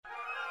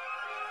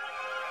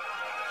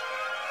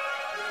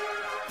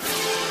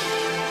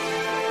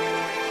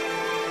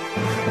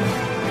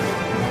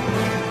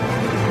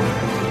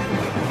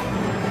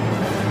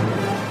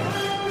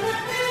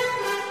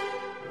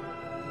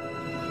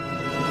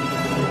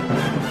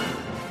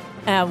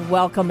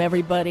Welcome,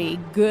 everybody.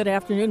 Good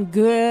afternoon.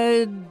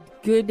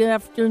 Good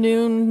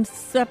afternoon,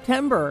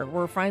 September.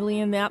 We're finally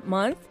in that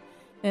month,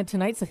 and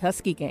tonight's a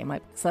Husky game. I'm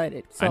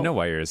excited. I know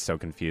why you're so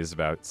confused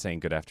about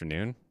saying good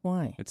afternoon.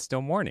 Why? It's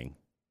still morning.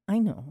 I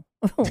know.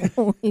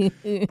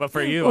 But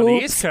for you on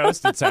the East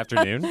Coast, it's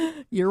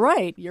afternoon. You're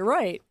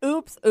right.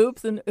 Oops,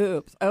 and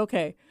oops.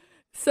 Okay.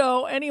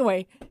 So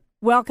anyway,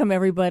 welcome,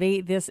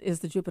 everybody. This is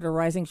the Jupiter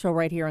Rising Show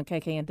right here on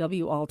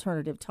KKNW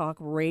Alternative Talk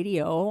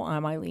Radio.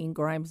 I'm Eileen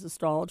Grimes,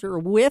 astrologer.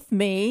 With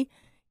me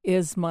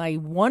is my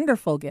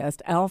wonderful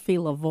guest, Alphee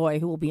Lavoie,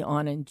 who will be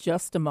on in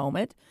just a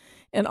moment,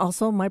 and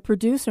also my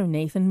producer,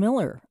 Nathan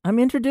Miller. I'm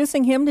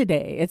introducing him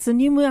today. It's a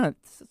new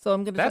month, so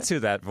I'm going to... That's who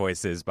that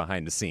voice is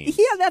behind the scenes.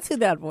 Yeah, that's who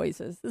that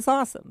voice is. It's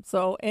awesome.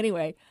 So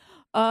anyway,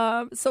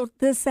 so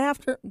this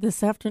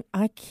afternoon,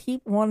 I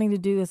keep wanting to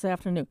do this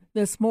afternoon.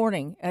 This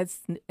morning,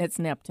 it's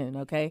Neptune,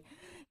 okay?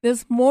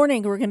 This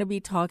morning, we're going to be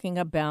talking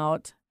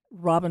about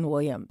Robin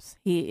Williams.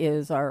 He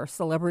is our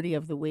celebrity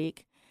of the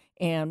week,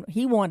 and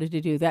he wanted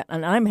to do that,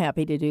 and I'm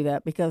happy to do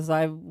that because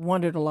I've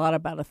wondered a lot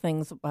about a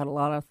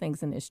lot of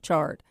things in his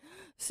chart.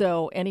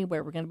 So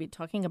anyway, we're going to be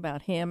talking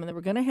about him, and then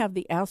we're going to have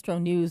the Astro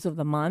News of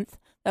the month.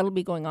 That'll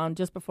be going on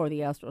just before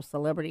the Astro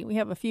Celebrity. We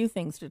have a few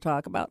things to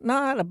talk about,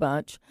 not a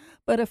bunch,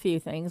 but a few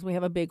things. We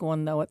have a big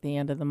one, though, at the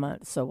end of the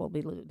month, so we'll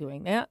be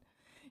doing that.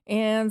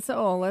 And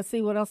so let's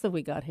see, what else have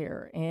we got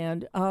here?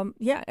 And and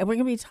we're going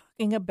to be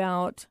talking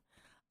about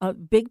a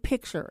big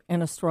picture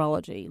in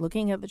astrology,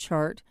 looking at the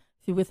chart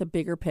with a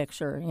bigger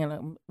picture,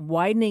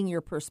 widening your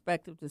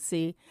perspective to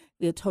see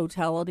the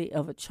totality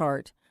of a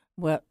chart,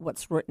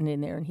 what's written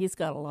in there. And he's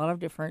got a lot of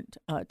different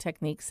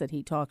techniques that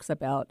he talks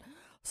about.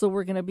 So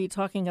we're going to be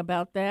talking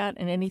about that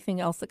and anything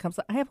else that comes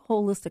up. I have a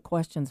whole list of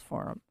questions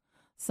for him.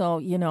 So,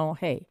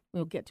 hey,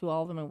 we'll get to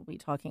all of them and we'll be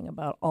talking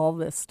about all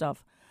this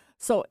stuff.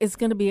 So it's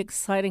going to be an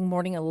exciting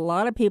morning. A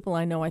lot of people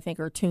I know, I think,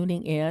 are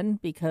tuning in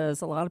because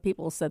a lot of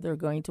people said they're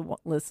going to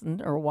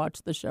listen or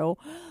watch the show.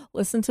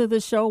 Listen to the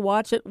show,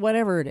 watch it,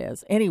 whatever it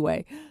is.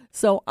 Anyway,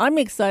 so I'm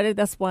excited.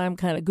 That's why I'm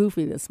kind of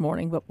goofy this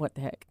morning, but what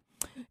the heck.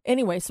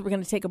 Anyway, so we're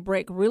going to take a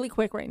break really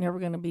quick right now. We're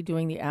going to be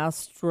doing the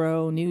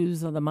Astro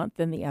News of the month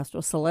and the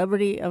Astro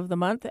Celebrity of the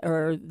month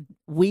or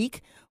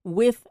week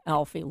with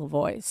Alphee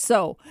Lavoie.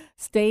 So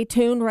stay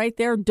tuned right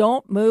there.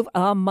 Don't move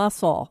a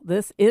muscle.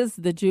 This is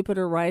the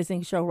Jupiter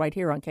Rising Show right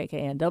here on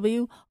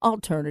KKNW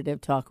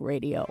Alternative Talk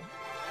Radio.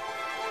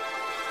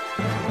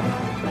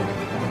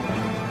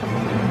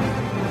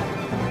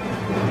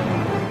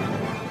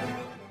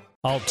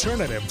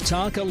 Alternative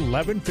Talk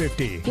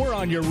 1150. We're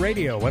on your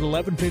radio at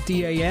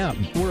 1150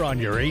 a.m. We're on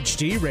your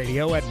HD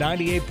radio at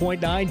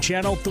 98.9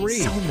 Channel 3.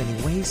 So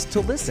many ways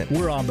to listen.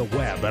 We're on the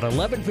web at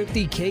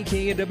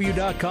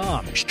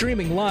 1150kknw.com.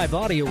 Streaming live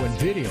audio and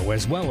video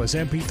as well as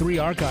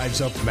MP3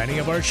 archives of many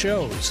of our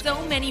shows.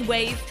 So many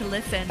ways to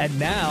listen. And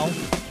now,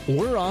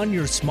 we're on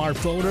your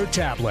smartphone or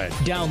tablet.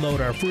 Download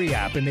our free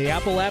app in the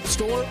Apple App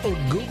Store or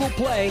Google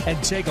Play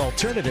and take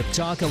Alternative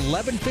Talk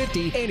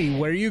 1150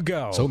 anywhere you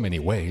go. So many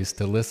ways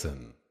to listen.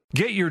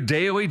 Get your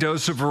daily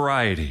dose of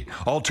variety.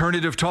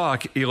 Alternative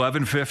Talk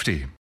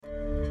 1150.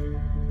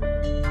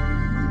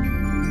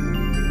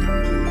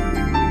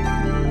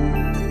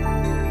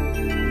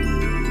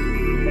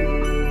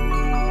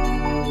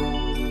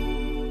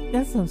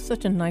 That's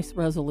such a nice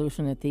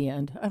resolution at the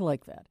end. I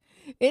like that.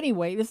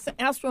 Anyway, this is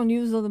the Astro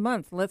News of the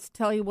month. Let's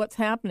tell you what's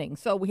happening.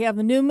 So we have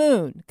the new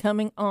moon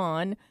coming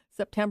on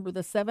September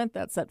the 7th.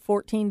 That's at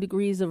 14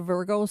 degrees of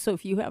Virgo. So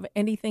if you have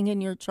anything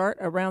in your chart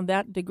around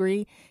that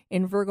degree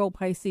in Virgo,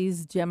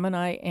 Pisces,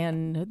 Gemini,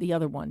 and the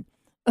other one.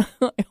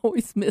 I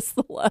always miss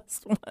the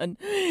last one.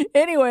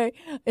 Anyway,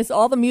 it's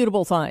all the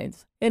mutable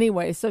signs.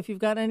 Anyway, so if you've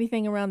got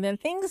anything around then,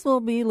 things will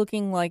be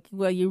looking like,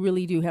 well, you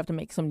really do have to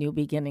make some new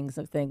beginnings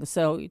of things.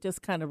 So you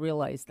just kind of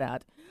realize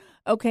that.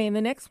 Okay, and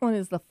the next one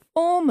is the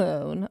full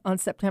moon on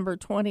September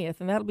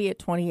 20th, and that'll be at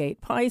 28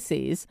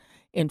 Pisces,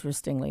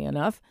 interestingly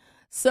enough.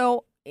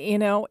 So,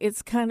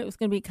 it's going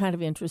to be kind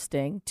of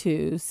interesting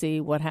to see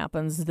what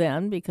happens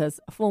then because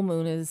a full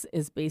moon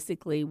is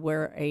basically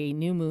where a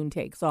new moon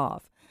takes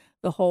off.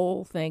 The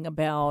whole thing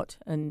about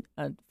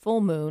a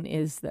full moon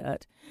is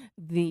that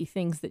the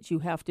things that you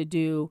have to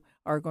do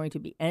are going to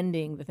be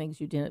ending. The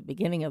things you did at the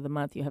beginning of the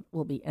month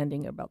will be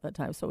ending about that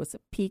time. So it's a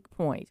peak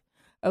point.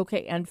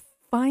 Okay, and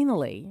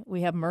finally,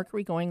 we have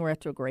Mercury going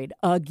retrograde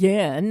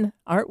again.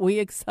 Aren't we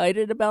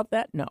excited about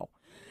that? No.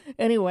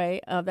 Anyway,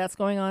 that's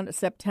going on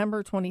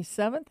September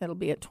 27th. It'll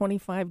be at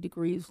 25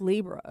 degrees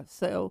Libra.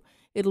 So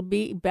it'll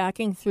be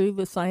backing through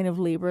the sign of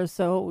Libra.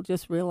 So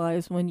just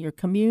realize when you're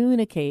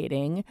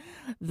communicating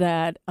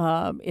that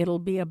it'll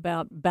be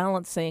about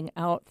balancing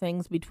out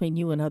things between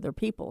you and other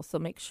people. So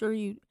make sure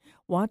you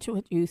watch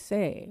what you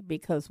say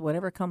because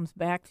whatever comes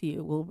back to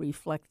you will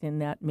reflect in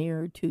that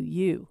mirror to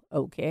you.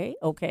 Okay?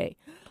 Okay.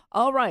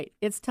 All right.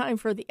 It's time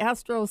for the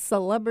Astro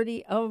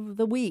Celebrity of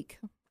the Week.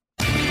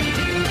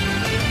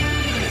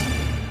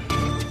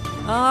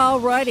 All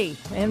righty,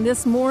 and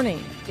this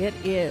morning it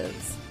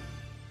is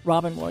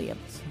Robin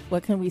Williams.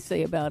 What can we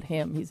say about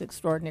him? He's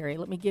extraordinary.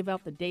 Let me give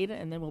out the data,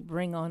 and then we'll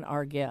bring on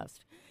our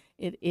guest.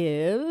 It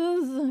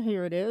is,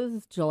 here it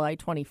is, July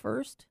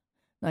 21st,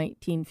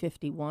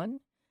 1951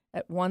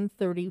 at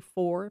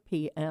 1:34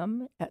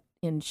 p.m.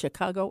 in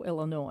Chicago,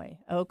 Illinois.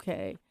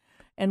 Okay.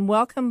 And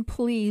welcome,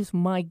 please,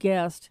 my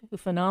guest, a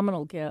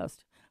phenomenal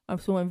guest.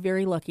 I'm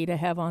very lucky to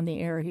have on the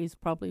air. He's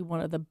probably one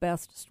of the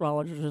best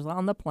astrologers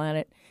on the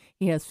planet.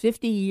 He has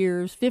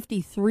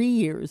 53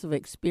 years of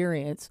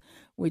experience,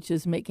 which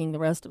is making the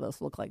rest of us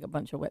look like a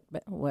bunch of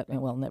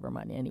well, never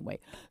mind anyway.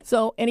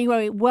 So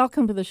anyway,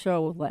 welcome to the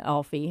show,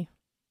 Alphee.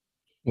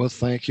 Well,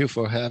 thank you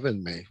for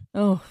having me.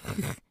 Oh,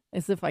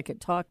 as if I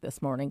could talk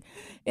this morning.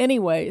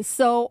 Anyway,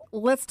 so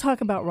let's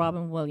talk about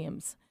Robin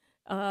Williams.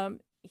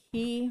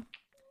 You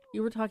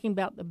were talking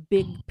about the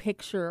big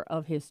picture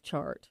of his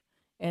chart.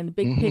 And the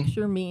big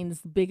picture means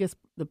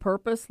the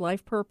purpose,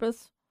 life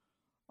purpose,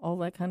 all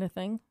that kind of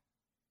thing?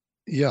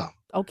 Yeah.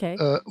 Okay.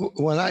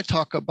 When I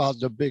talk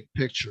about the big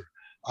picture,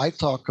 I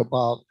talk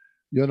about,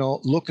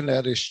 looking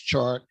at his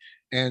chart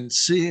and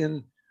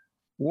seeing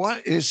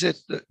what is it,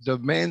 the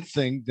main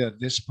thing that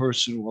this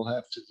person will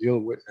have to deal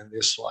with in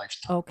this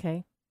lifetime.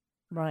 Okay.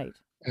 Right.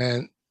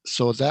 And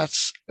so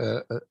that's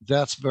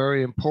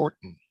very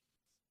important.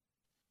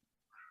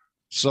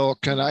 So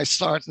can I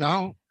start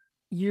now?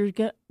 You're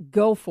going to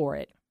go for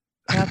it.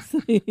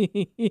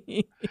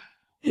 Absolutely.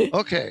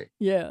 Okay.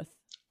 Yes.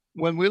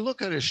 When we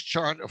look at his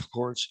chart, of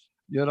course,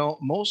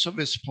 most of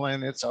his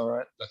planets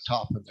are at the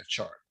top of the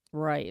chart.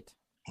 Right.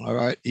 All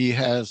right. He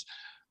has,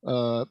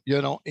 8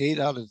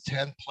 out of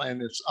 10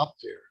 planets up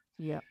there.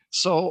 Yeah.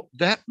 So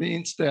that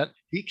means that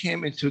he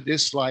came into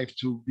this life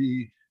to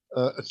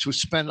to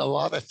spend a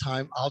lot of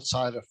time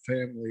outside of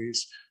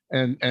families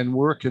and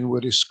working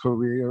with his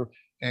career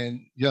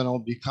and,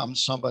 become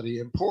somebody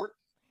important.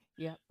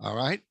 Yeah. All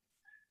right.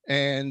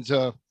 And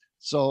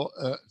so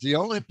the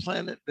only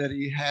planet that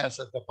he has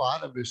at the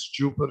bottom is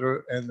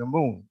Jupiter and the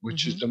moon,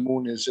 which is the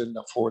moon is in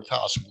the fourth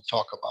house. We'll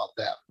talk about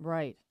that.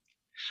 Right.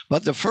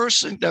 But the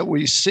first thing that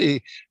we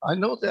see, I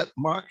know that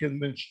Mark and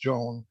Mitch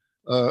Jones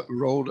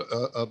wrote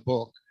a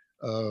book,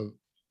 The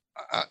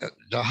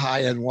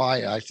High and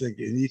Why, I think,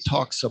 and he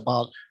talks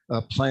about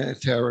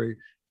planetary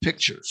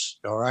pictures.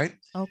 All right.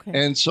 Okay.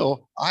 And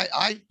so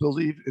I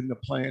believe in the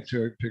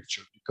planetary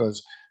picture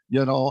because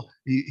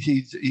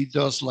he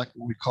does like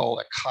what we call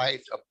a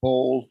kite, a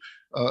bowl,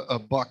 a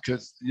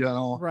bucket,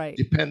 right.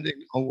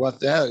 Depending on what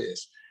that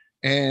is.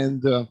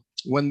 And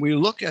when we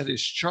look at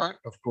his chart,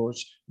 of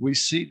course, we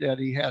see that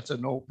he has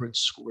an open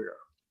square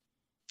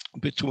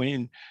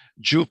between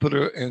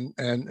Jupiter and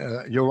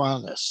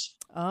Uranus.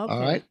 Okay. All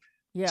right.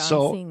 Yeah,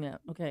 so I'm seeing that.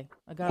 Okay,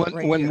 I got it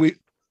right here.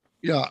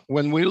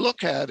 When we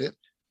look at it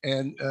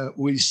and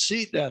we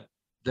see that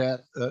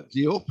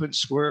the open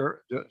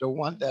square, the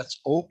one that's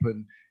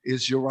open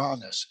is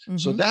Uranus.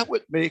 So that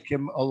would make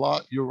him a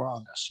lot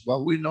Uranus.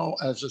 Well, we know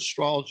as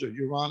astrologer,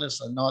 Uranus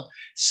are not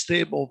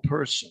stable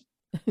person.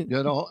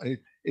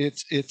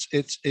 It's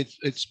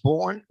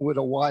born with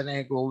a wide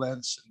angle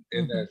lens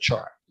in their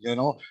chart.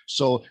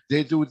 So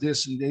they do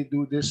this and they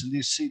do this and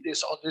they see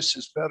this. Oh, this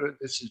is better.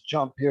 This is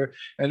jump here.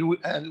 And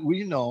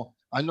we know.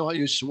 I know I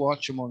used to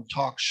watch him on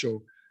talk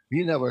show.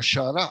 He never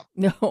shut up.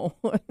 No.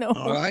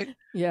 All right.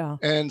 Yeah.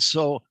 And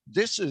so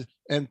this is,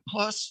 and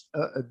plus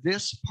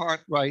this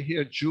part right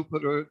here,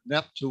 Jupiter,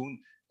 Neptune,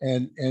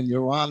 and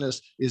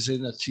Uranus is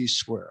in a T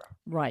square.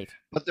 Right.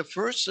 But the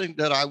first thing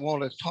that I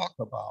want to talk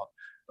about,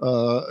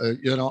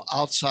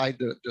 outside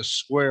the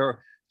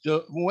square,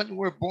 when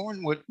we're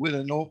born with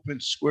an open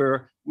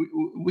square,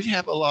 we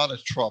have a lot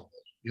of trouble.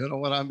 You know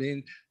what I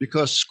mean?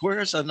 Because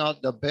squares are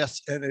not the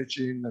best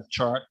energy in the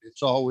chart.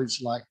 It's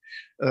always like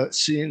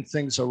seeing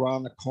things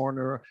around the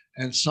corner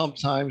and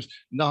sometimes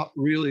not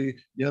really,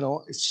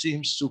 it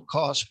seems to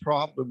cause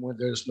problem when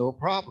there's no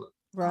problem.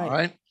 Right. All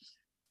right.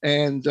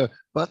 And,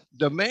 but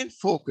the main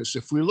focus,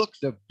 if we look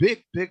at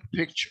the big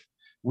picture,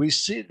 we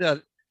see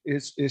that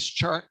his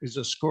chart is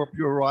a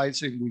Scorpio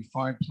rising. We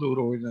find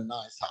Pluto in the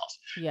ninth house.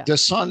 Yeah. The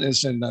sun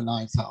is in the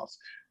ninth house.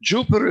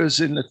 Jupiter is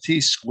in the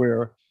T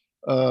square.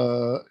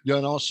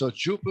 So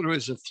Jupiter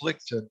is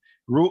afflicted,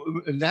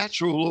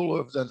 natural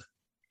ruler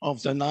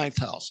of the ninth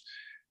house.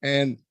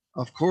 And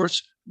of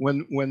course,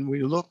 when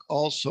we look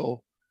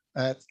also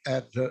at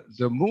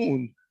the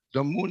moon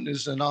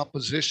is in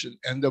opposition,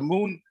 and the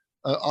moon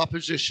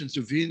opposition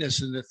to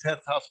Venus in the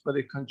 10th house, but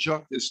it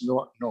conjunct is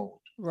North Node.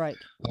 Right.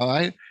 All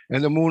right.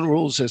 And the moon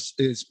rules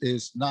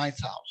is ninth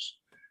house.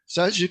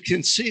 So as you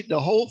can see, the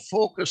whole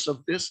focus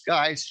of this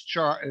guy's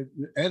chart and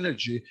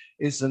energy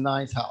is the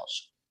ninth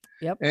house.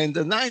 Yep. And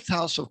the ninth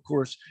house, of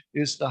course,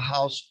 is the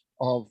house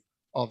of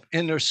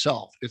inner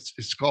self.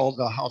 It's called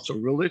the house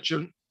of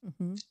religion,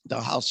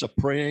 the house of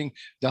praying,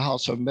 the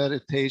house of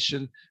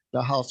meditation,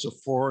 the house of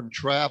foreign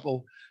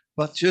travel.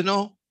 But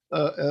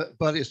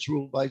but it's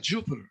ruled by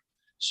Jupiter.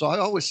 So I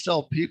always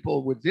tell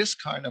people with this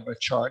kind of a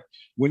chart,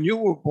 when you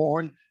were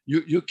born,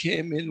 you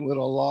came in with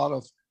a lot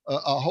of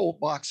a whole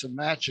box of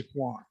magic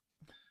wand.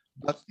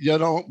 But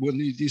when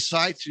you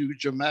decide to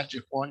use your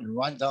magic wand, you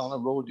run down the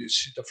road, you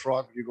see the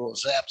frog, you go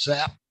zap,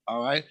 zap.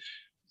 All right.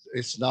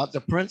 It's not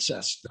the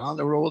princess. Down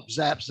the road,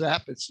 zap,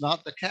 zap. It's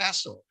not the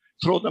castle.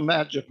 throw the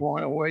magic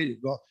wand away. You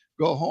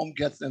go home,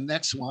 get the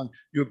next one.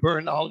 You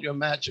burn all your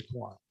magic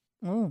wand.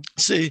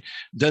 See,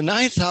 the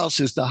ninth house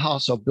is the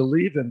house of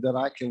believing that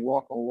I can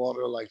walk on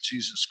water like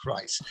Jesus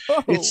Christ.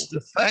 It's the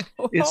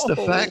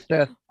fact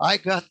that I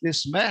got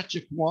this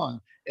magic wand,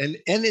 and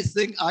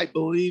anything I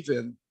believe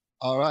in,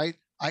 all right,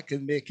 I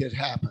can make it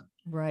happen.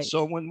 Right.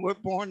 So when we're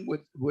born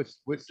with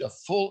the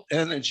full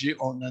energy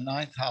on the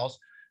ninth house,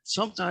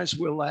 sometimes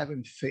we're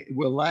lacking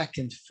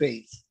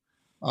faith.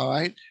 All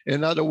right.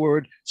 In other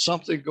words,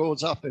 something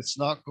goes up, it's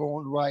not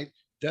going right.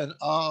 Then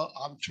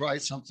I'm trying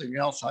something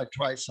else. I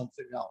try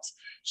something else.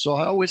 So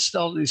I always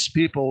tell these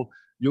people,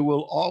 you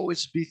will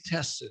always be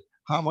tested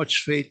how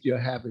much faith you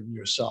have in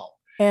yourself.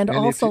 And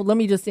also, let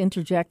me just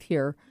interject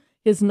here.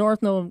 His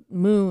North Node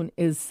moon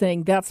is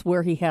saying that's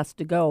where he has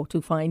to go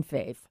to find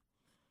faith.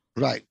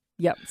 Right.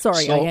 Yep.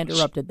 Sorry, I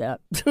interrupted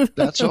that.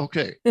 That's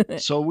okay.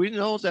 So we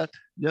know that,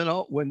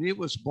 when he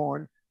was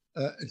born,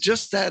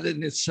 just that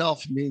in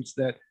itself means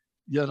that,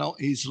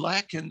 he's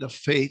lacking the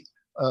faith,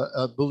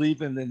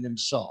 believing in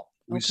himself.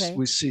 We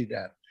see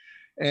that.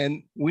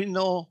 And we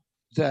know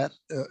that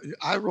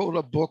I wrote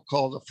a book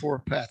called The Four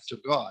Paths to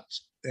God,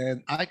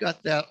 and I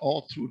got that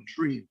all through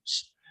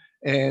dreams.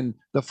 And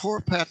the four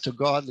path to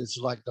God is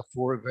like the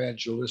four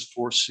evangelists,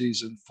 four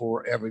seasons,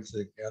 four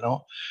everything,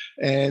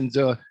 And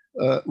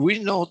we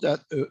know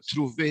that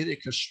through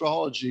Vedic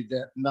astrology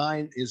that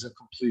 9 is a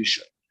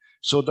completion.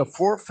 So the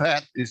four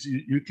path is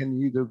you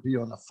can either be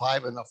on a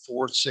 5 and a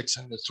 4, 6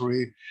 and a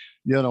 3,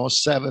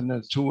 7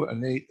 and 2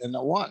 and 8 and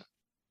a 1.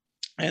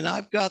 And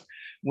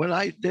when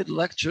I did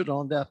lecture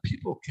on that,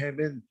 people came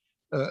in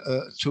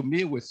to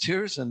me with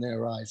tears in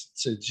their eyes and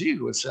said, gee,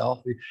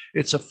 Alphee,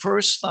 it's the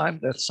first time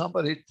that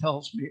somebody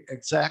tells me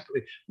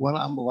exactly what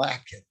I'm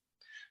lacking.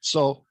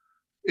 So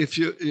if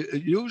you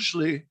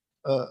usually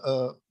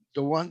the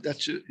one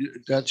that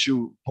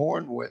you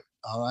born with,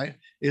 all right,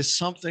 is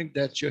something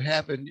that you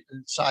have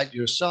inside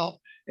yourself,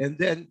 and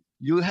then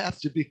you have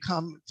to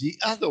become the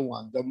other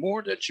one. The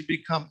more that you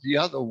become the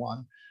other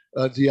one,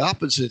 the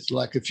opposite,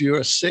 like if you're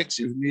a 6,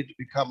 you need to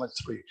become a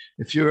 3.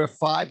 If you're a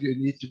 5, you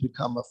need to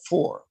become a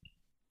 4.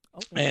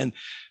 Okay. And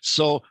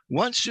so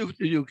once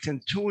you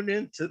can tune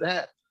into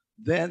that,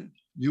 then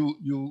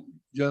you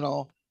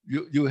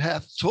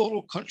have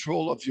total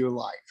control of your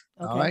life.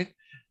 Okay. All right.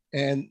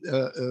 And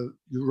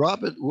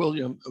Robin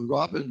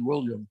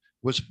Williams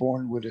was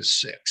born with a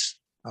 6.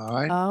 All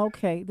right.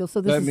 Okay.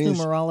 So this is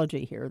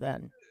numerology here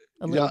then.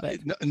 A little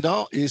bit.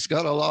 No, he's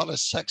got a lot of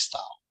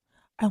sextile.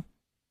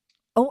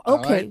 Oh,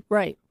 okay.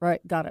 Right.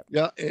 Got it.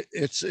 Yeah,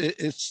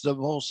 it's the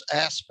most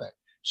aspect.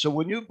 So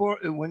when you're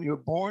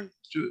born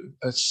to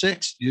a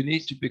 6, you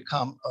need to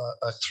become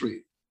a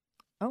 3.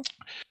 Oh.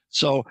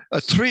 So a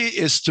 3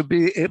 is to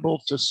be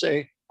able to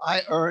say,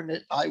 I earn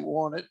it, I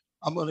want it,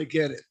 I'm going to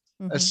get it.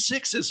 Mm-hmm. A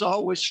 6 is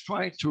always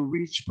trying to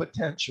reach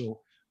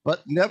potential,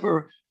 but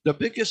never. The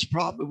biggest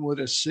problem with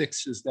a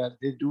 6 is that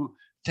they do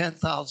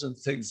 10,000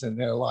 things in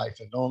their life,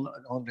 and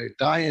on their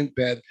dying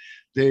bed,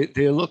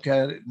 they look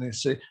at it and they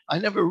say, I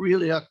never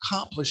really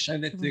accomplished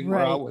anything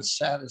where I was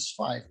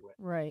satisfied with.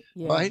 Right.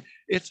 Yeah. Right.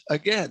 It's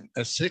again,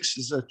 a 6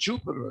 is a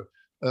Jupiter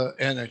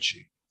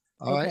energy.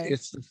 All right.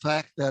 It's the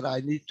fact that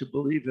I need to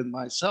believe in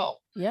myself.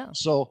 Yeah.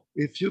 So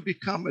if you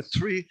become a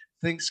 3,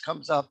 things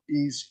comes up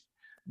easy.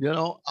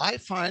 I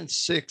find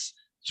 6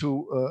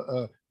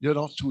 to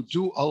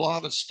do a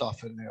lot of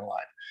stuff in their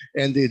life,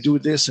 and they do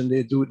this and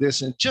they do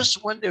this, and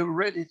just when they're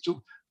ready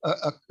to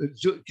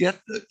get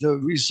the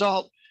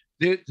result,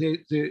 they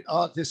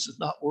this is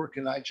not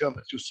working. I jump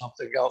into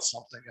something else,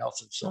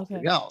 and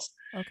something else.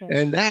 Okay.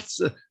 And that's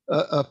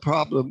a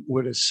problem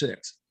with a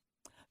 6.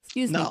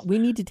 Excuse me, we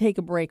need to take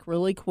a break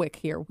really quick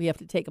here. We have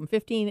to take them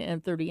 15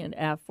 and 30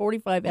 and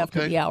 45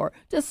 after the hour,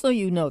 just so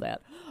you know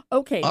that.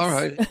 Okay. All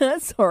right.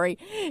 Sorry.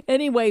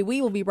 Anyway,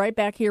 we will be right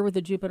back here with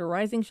the Jupiter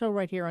Rising Show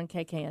right here on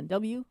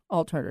KKNW,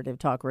 Alternative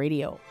Talk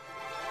Radio.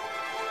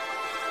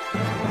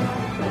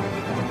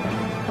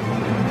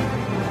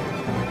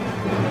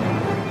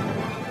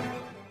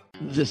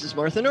 This is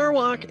Martha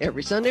Norwalk.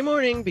 Every Sunday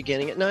morning,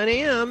 beginning at 9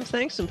 a.m.,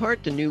 thanks in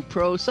part to new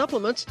Pro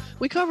Supplements,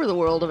 we cover the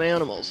world of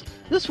animals.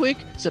 This week,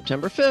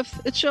 September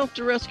 5th, it's Shelf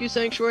to Rescue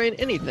Sanctuary and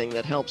anything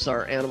that helps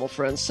our animal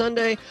friends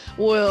Sunday.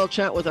 We'll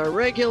chat with our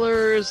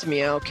regulars,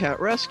 Meow Cat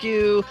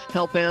Rescue,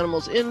 Help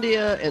Animals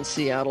India, and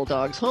Seattle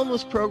Dogs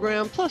Homeless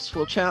Program. Plus,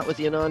 we'll chat with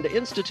the Ananda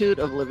Institute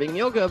of Living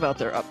Yoga about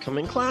their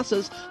upcoming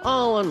classes,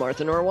 all on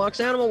Martha Norwalk's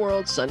Animal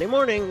World, Sunday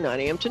morning,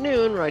 9 a.m. to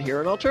noon, right here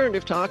on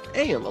Alternative Talk,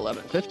 AM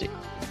 1150.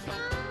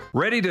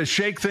 Ready to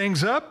shake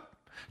things up?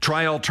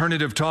 Try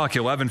Alternative Talk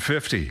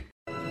 1150.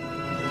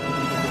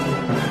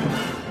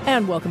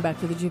 And welcome back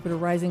to the Jupiter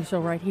Rising Show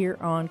right here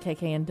on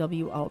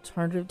KKNW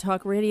Alternative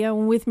Talk Radio.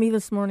 And with me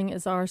this morning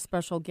is our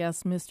special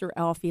guest, Mr.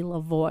 Alphee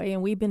Lavoie.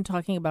 And we've been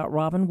talking about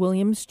Robin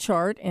Williams'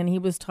 chart, and he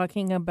was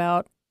talking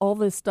about all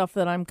this stuff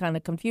that I'm kind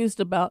of confused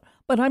about.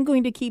 But I'm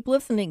going to keep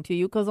listening to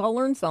you because I'll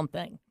learn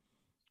something.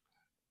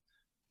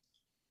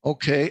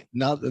 Okay.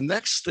 Now, the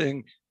next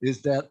thing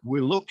is that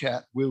we look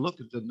at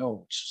the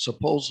nodes.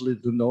 Supposedly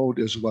the node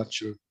is what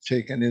you're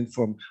taking in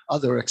from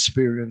other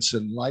experience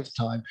in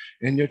lifetime,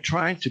 and you're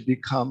trying to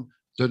become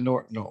the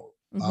North Node.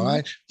 All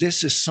right.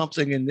 This is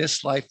something in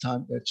this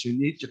lifetime that you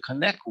need to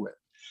connect with.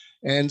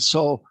 And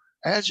so,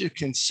 as you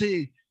can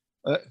see,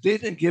 they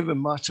didn't give him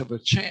much of a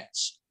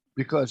chance,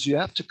 because you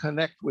have to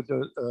connect with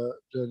the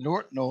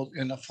North Node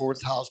in the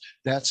fourth house.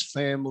 That's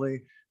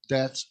family.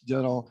 That's,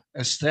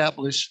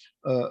 establish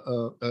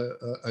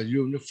a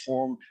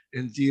uniform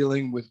in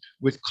dealing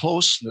with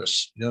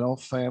closeness,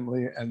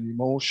 family and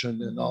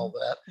emotion and all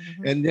that.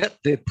 And yet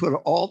they put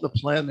all the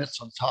planets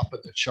on top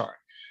of the chart.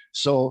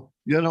 So,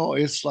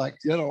 it's like,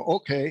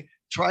 okay,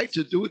 try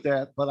to do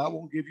that, but I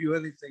won't give you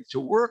anything to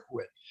work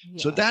with.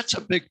 Yeah. So that's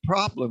a big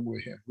problem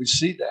with him. We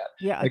see that.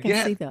 Yeah, I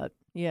can see that.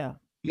 Yeah.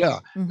 Yeah.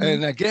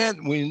 And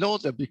again, we know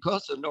that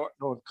because the North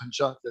Node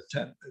conjunct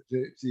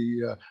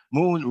the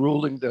moon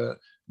ruling the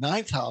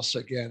ninth house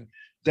again,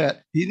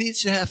 that he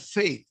needs to have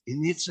faith. He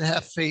needs to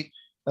have faith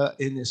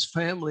in his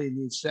family. He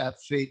needs to have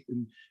faith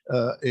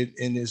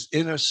in his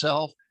inner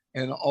self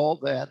and all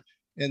that.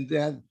 And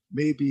then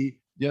maybe,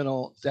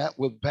 that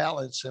will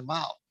balance him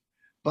out.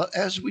 But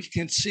as we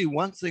can see,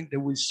 one thing that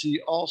we see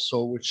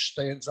also, which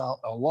stands out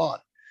a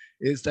lot,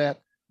 is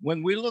that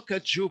when we look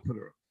at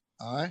Jupiter,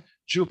 all right,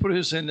 Jupiter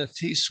is in the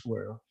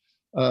T-square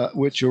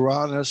with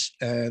Uranus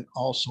and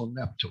also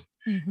Neptune.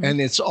 And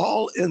it's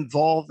all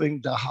involving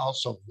the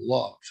house of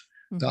love,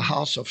 the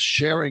house of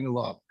sharing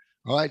love.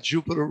 All right,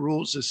 Jupiter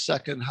rules the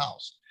second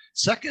house.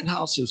 Second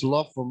house is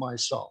love for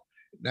myself.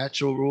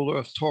 Natural ruler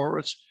of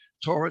Taurus.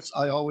 Taurus,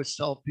 I always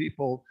tell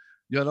people,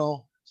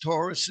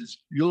 Taurus is,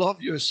 you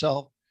love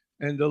yourself.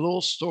 And the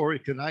little story,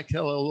 can I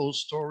tell a little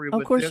story?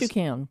 Of course you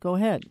can. Go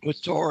ahead.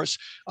 With Taurus,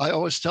 I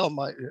always tell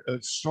my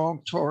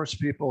strong Taurus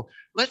people,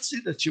 let's say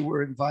that you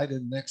were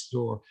invited next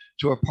door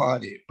to a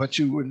party, but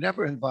you were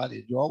never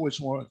invited. You always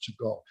wanted to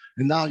go.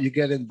 And now you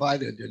get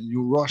invited and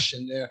you rush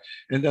in there.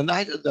 And the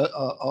night of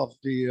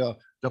the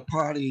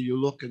party, you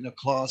look in the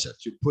closet,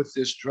 you put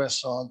this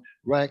dress on,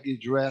 raggedy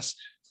dress,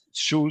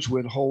 shoes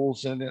with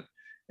holes in it.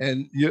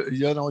 And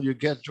you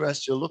get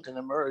dressed, you look in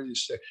the mirror, you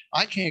say,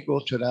 I can't go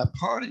to that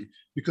party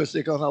because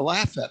they're going to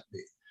laugh at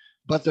me.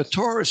 But the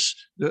Taurus,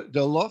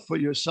 the love for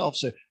yourself,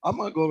 say, I'm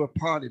going to go to a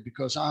party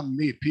because I'm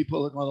me.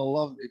 People are going to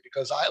love me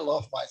because I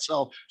love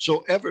myself.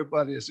 So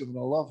everybody is going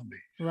to love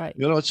me. Right.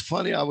 It's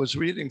funny. I was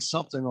reading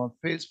something on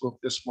Facebook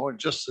this morning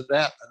just to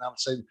that. And I'm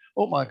saying,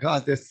 oh, my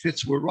God, that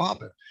fits with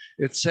Robin.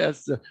 It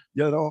says that,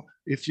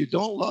 if you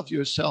don't love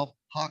yourself,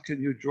 how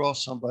can you draw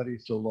somebody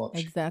to love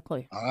you?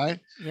 Exactly. All right.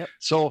 Yep.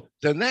 So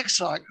the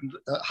next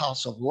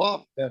house of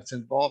love that's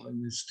involved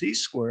in this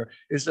T-square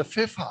is the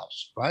fifth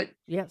house, right?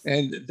 Yes.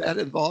 And that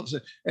involves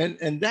it.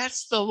 And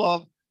that's the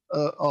love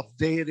of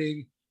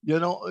dating.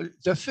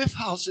 The fifth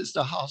house is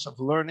the house of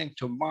learning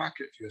to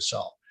market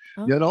yourself.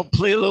 Oh.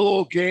 Play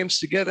little games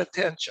to get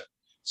attention.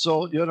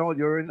 So,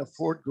 you're in the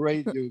fourth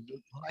grade, you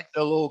like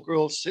the little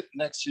girl sitting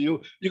next to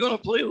you. You're going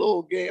to play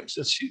little games.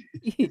 Does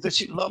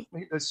she love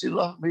me? Does she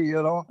love me?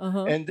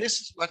 And this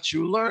is what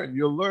you learn.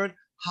 You learn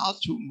how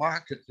to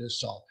market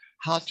yourself,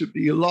 how to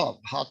be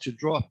loved, how to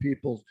draw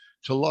people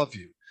to love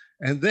you.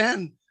 And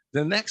then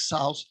the next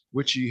house,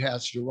 which he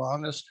has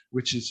Uranus,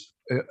 which is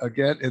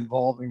again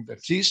involving the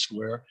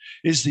T-square,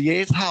 is the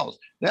eighth house.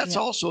 That's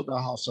also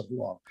the house of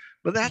love.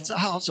 But that's a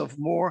house of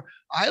more,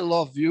 I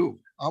love you.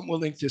 I'm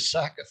willing to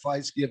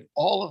sacrifice, give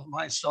all of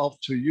myself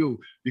to you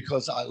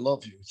because I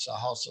love you. It's a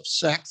house of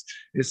sex.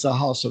 It's a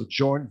house of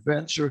joint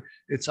venture.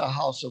 It's a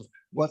house of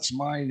what's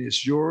mine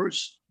is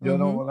yours. You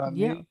know what I mean?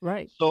 Yeah,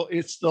 right. So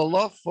it's the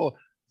love for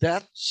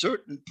that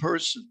certain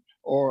person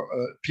or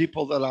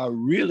people that are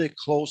really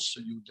close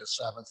to you, the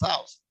seventh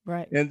house.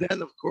 Right. And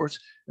then, of course,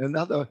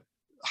 another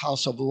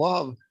house of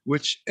love,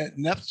 which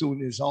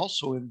Neptune is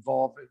also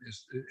involved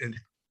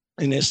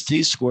in his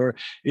T-square,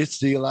 it's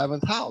the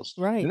 11th house.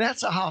 Right. And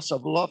that's a house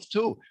of love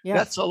too. Yes.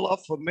 That's a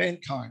love for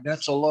mankind.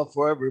 That's a love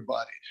for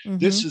everybody.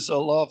 This is a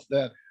love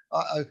that,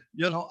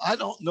 I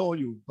don't know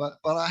you, but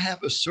I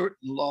have a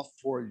certain love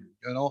for you.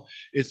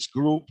 It's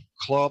group,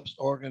 clubs,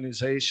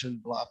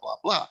 organization, blah, blah,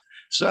 blah.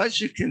 So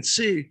as you can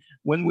see,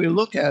 when we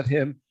look at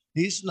him,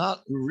 he's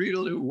not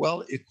really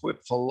well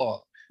equipped for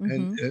love.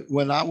 And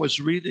when I was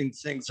reading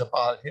things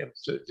about him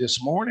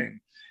this morning,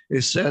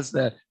 it says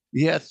that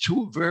he had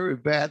two very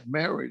bad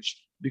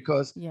marriages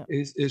because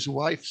his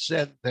wife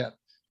said that,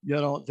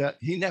 that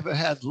he never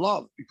had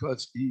love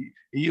because he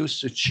used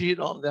to cheat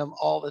on them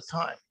all the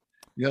time.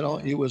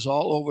 He was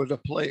all over the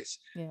place.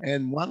 Yeah.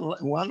 And one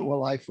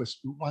wife was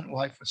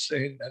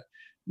saying that,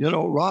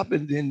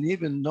 Robin didn't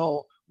even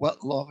know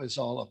what love is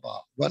all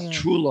about, what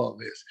true love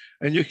is.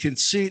 And you can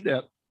see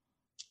that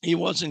he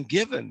wasn't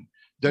given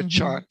the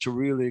chart to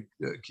really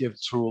give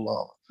true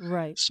love.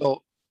 Right.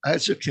 So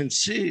as you can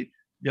see,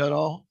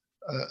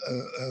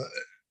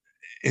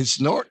 his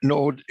North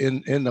Node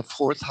in the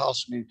fourth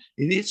house means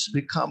he needs to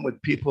become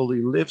with people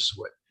he lives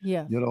with.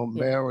 Yeah.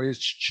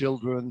 Marriage,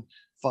 children,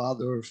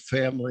 father,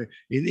 family.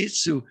 He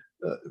needs to,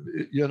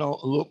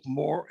 look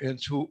more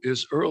into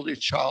his early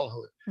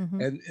childhood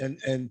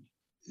and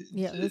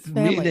Yeah, his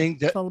family. Meaning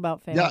that, it's all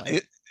about family. yeah,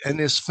 and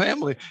his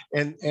family,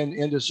 and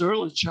his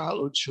early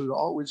childhood should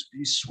always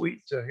be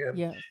sweet to him,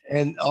 Yeah.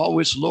 and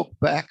always look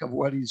back of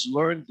what he's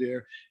learned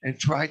there and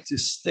try to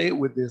stay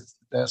with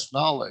this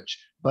knowledge.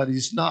 But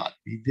he's not.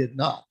 He did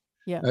not.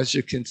 Yeah. As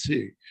you can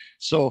see.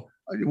 So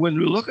when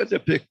we look at the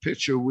big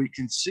picture, we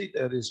can see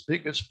that his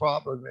biggest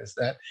problem is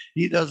that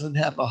he doesn't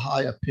have a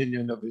high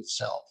opinion of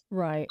himself.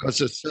 Right. Because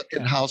the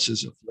second house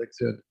is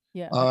afflicted.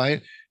 Yeah. All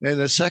right. And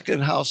the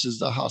second house is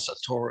the house of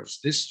Taurus.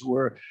 This is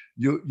where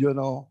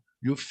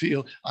you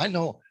feel. I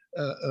know,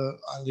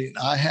 Eileen,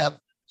 I have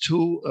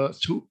two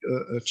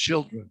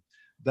children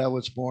that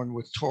was born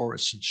with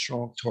Taurus and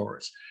strong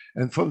Taurus.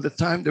 And from the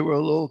time they were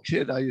a little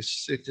kid, I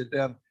used to say to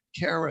them,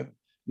 Karen,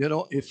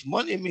 if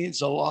money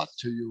means a lot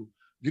to you,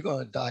 you're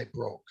going to die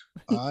broke.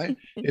 All right.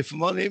 If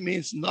money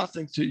means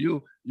nothing to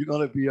you, you're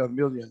going to be a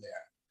millionaire.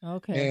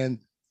 Okay. And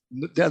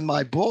then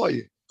my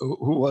boy,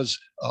 who was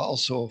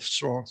also a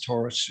strong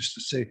Taurus, used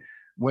to say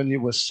when he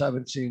was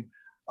 17,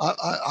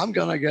 I'm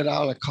going to get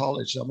out of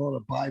college. I'm going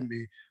to buy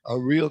me a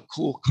real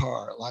cool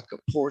car, like a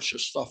Porsche,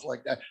 stuff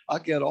like that. I'll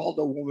get all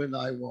the women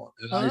I want.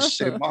 And I used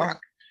to say,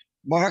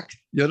 Mark,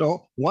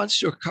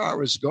 once your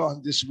car is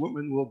gone, this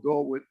woman will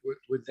go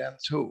with them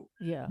too.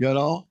 Yeah.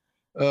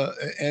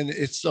 And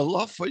it's the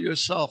love for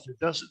yourself. It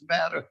doesn't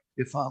matter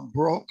if I'm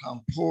broke,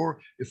 I'm poor.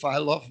 If I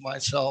love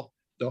myself,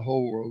 the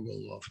whole world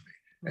will love me.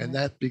 Right. And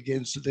that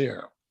begins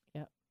there.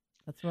 Yeah,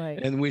 that's right.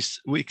 And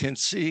we can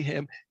see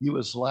him. He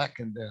was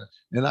lacking that.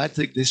 And I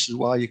think this is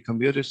why he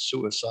committed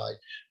suicide,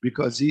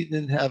 because he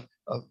didn't have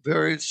a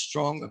very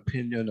strong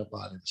opinion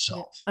about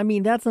himself. I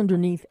mean, that's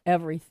underneath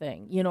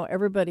everything.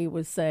 Everybody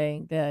was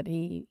saying that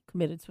he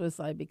committed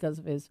suicide because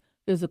of his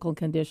physical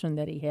condition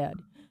that he had,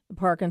 the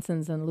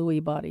Parkinson's and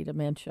Lewy body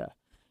dementia,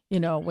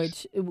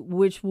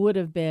 which would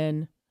have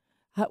been,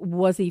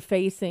 was he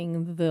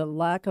facing the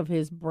lack of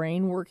his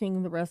brain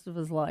working the rest of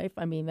his life?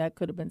 I mean, that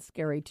could have been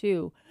scary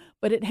too,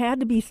 but it had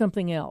to be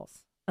something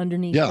else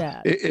underneath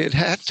that. It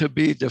had to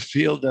be the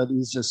feel that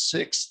he's a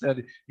six, that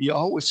he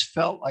always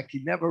felt like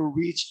he never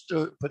reached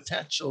the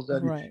potential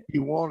that he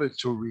wanted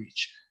to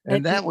reach.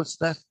 And that was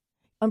that.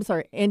 I'm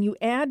sorry. And you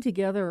add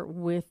together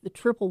with the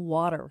triple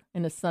water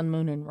in a sun,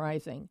 moon, and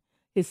rising,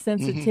 his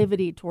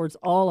sensitivity towards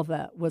all of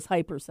that was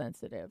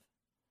hypersensitive.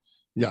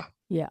 Yeah.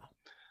 Yeah.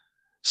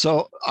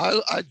 So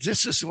I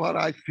this is what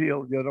I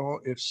feel,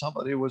 if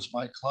somebody was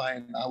my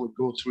client, I would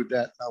go through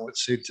that. And I would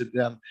say to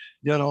them,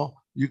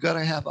 you got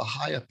to have a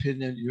high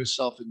opinion of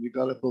yourself, and you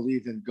got to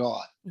believe in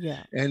God.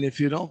 Yeah. And if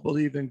you don't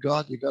believe in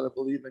God, you got to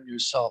believe in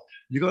yourself.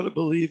 You got to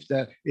believe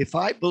that if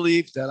I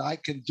believe that I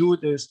can do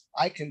this,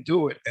 I can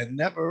do it, and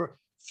never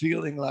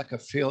feeling like a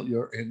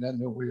failure in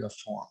any way or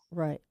form.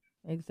 Right.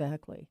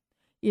 Exactly.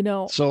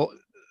 So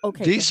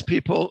these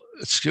people,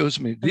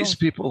 these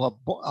people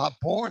are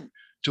born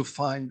to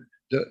find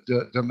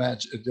the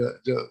magic,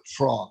 the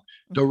frog,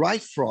 the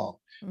right frog.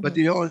 But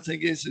the only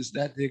thing is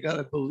that they got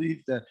to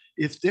believe that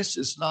if this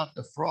is not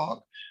the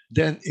frog,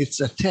 then it's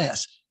a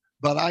test.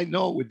 But I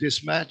know with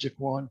this magic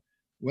one,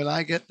 when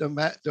I get the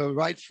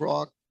right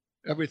frog,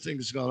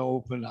 everything's going to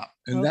open up.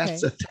 And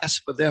that's a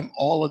test for them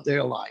all of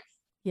their life.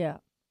 Yeah.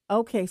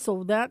 Okay.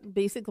 So that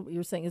basically what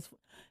you're saying is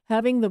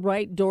having the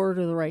right door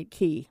to the right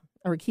key,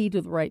 or key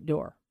to the right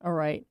door. All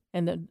right.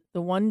 And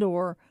the one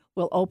door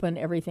will open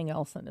everything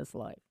else in his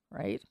life.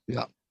 Right?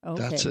 Yeah,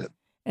 okay. That's it.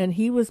 And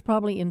he was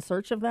probably in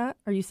search of that?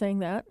 Are you saying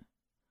that?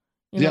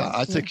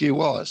 I think he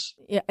was.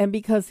 Yeah, and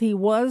because he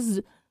was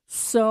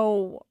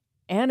so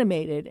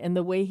animated, and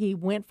the way he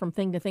went from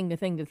thing to thing to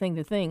thing to thing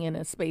to thing in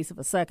a space of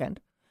a second,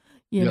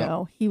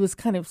 he was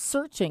kind of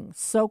searching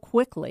so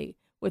quickly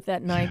with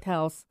that ninth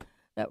house.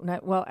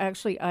 Well,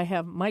 actually, I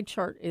have, my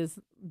chart is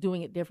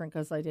doing it different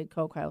because I did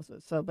Coke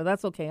houses. But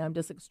that's okay. I'm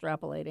just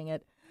extrapolating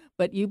it.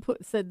 But you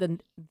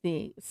said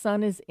the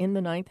sun is in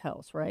the ninth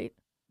house, right?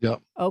 Yeah.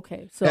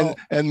 Okay. So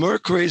and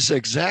Mercury's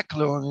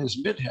exactly on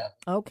his midheaven.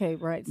 Okay,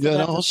 right. So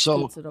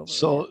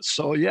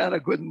he had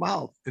a good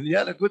mouth, and he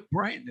had a good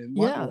brain in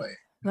one way.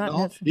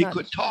 He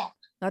could talk.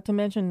 Not to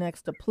mention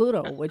next to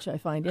Pluto, which I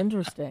find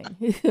interesting.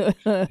 He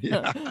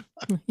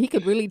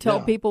could really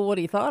tell people what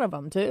he thought of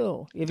them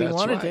too, if he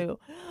wanted to.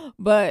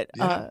 But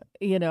I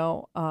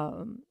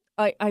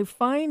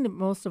find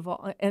most of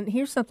all, and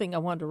here's something I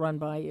wanted to run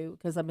by you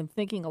because I've been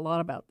thinking a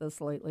lot about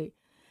this lately,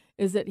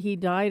 is that he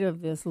died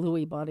of this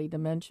Lewy body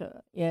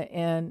dementia.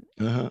 And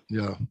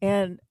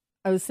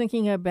I was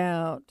thinking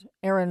about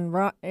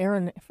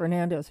Aaron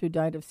Fernandez, who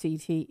died of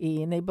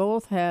CTE, and they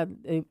both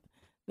had,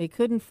 they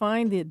couldn't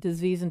find the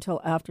disease until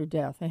after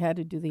death. They had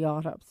to do the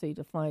autopsy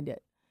to find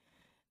it.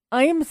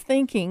 I am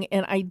thinking,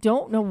 and I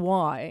don't know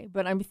why,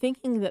 but I'm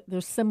thinking that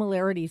there's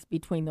similarities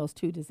between those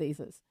two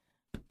diseases,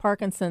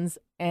 Parkinson's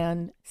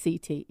and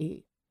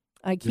CTE.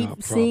 I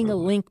keep seeing a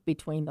link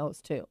between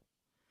those two,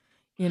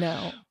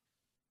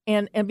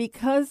 And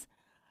because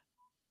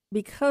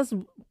because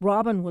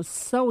Robin was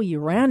so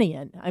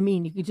Uranian, I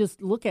mean, you could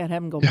just look at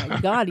him and go, my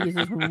God, he's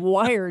just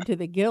wired to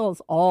the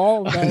gills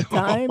all the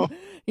time.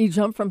 He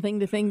jumped from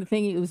thing to thing to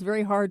thing. It was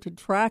very hard to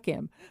track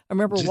him. I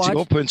remember watching the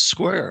open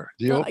square.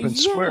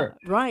 Square.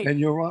 Right. And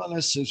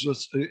Uranus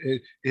is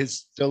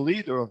the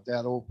leader of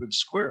that open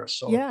square.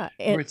 So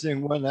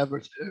everything went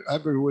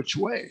every which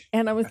way.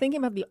 And I was thinking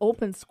about the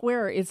open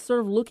square. It's sort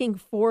of looking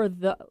for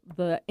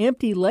the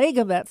empty leg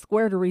of that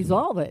square to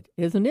resolve it,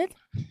 isn't it?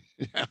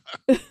 Yeah.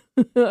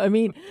 I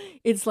mean,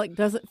 it's like,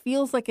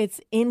 feels like it's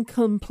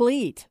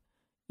incomplete,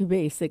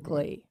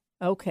 basically.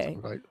 Okay.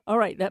 Right. All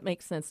right. That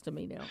makes sense to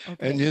me now.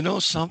 Okay. And you know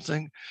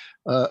something?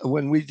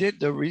 When we did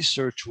the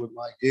research with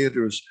my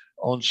gators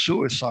on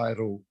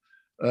suicidal,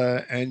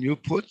 and you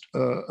put,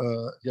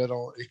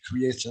 it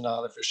creates an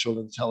artificial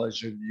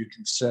intelligence. You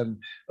can send,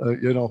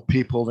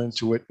 people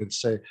into it and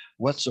say,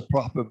 what's the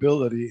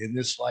probability in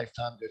this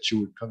lifetime that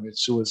you would commit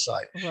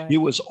suicide? Right. He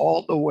was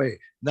all the way,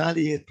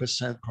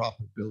 98%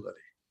 probability.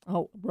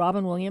 Oh,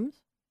 Robin Williams?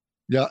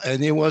 Yeah,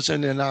 and he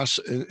wasn't in our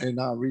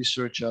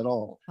research at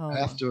all. Oh.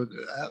 After,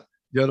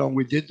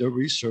 we did the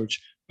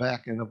research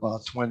back in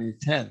about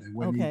 2010. And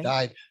when he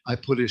died, I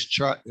put his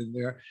chart in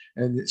there,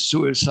 and it's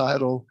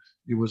suicidal.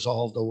 He was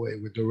all the way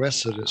with the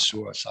rest of the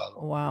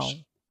suicidal.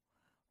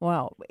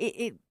 Wow.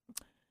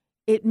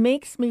 It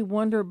makes me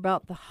wonder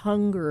about the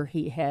hunger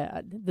he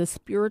had, the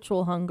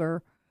spiritual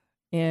hunger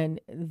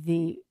and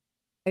the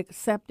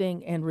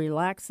accepting and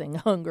relaxing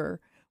hunger,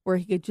 where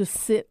he could just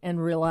sit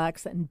and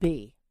relax and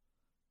be.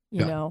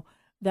 You know,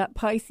 that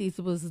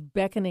Pisces was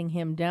beckoning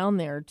him down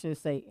there to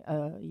say,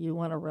 you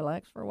want to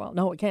relax for a while?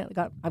 No, I can't.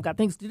 I've got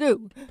things to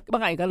do. Come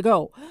on, I got to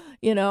go.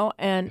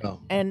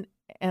 And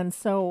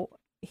so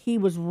he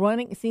was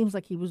running. It seems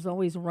like he was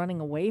always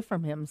running away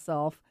from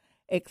himself,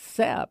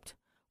 except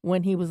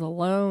when he was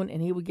alone,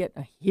 and he would get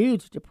a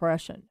huge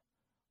depression,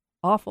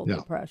 awful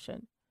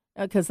depression,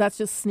 because that's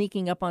just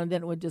sneaking up on him.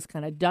 Then it would just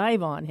kind of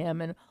dive on him,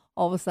 and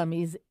all of a sudden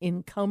he's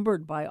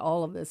encumbered by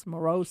all of this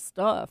morose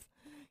stuff,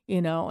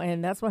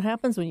 and that's what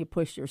happens when you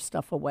push your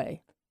stuff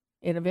away.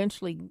 It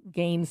eventually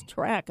gains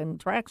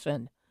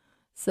traction.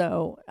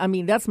 So, I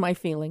mean, that's my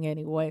feeling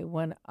anyway,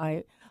 when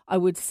I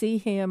would see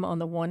him on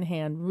the one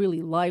hand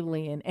really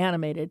lively and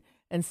animated,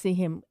 and see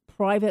him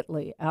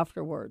privately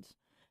afterwards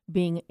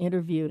being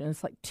interviewed, and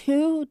it's like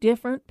two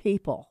different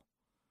people.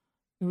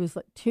 It was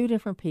like two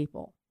different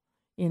people.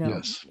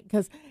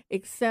 Because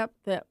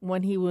except that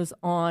when he was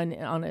on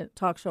a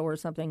talk show or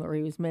something, or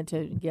he was meant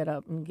to get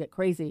up and get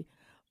crazy,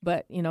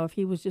 but if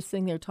he was just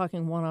sitting there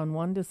talking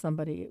one-on-one to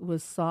somebody, it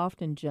was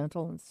soft and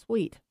gentle and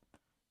sweet,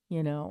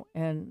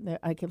 and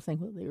I kept saying,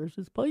 well, there's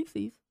his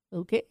Pisces.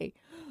 Okay.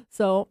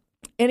 So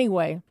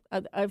anyway,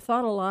 I've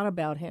thought a lot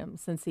about him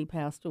since he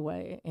passed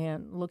away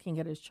and looking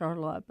at his chart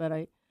a lot,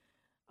 but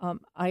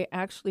I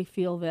actually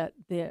feel that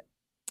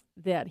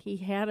he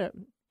had a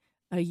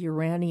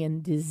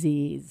Uranian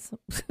disease,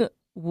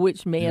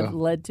 which may have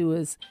led to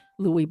his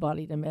Lewy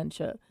body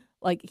dementia.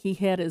 Like, he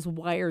had his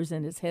wires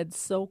in his head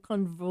so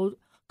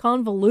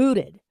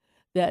convoluted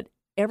that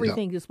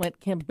everything just went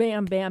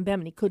bam, bam, bam,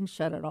 and he couldn't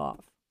shut it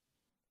off.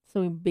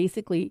 So he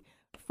basically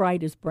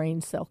fried his brain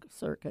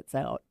circuits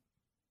out.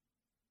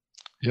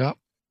 Yeah.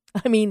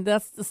 I mean,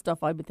 that's the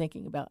stuff I've been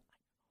thinking about.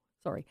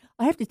 Sorry,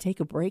 I have to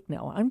take a break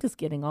now. I'm just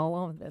getting all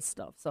on this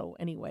stuff. So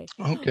anyway.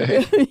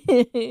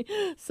 Okay.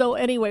 So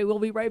anyway, we'll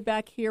be right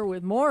back here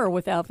with more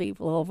with Alphee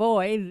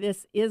Lavoie.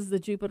 This is the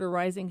Jupiter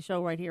Rising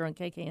Show right here on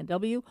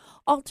KKNW,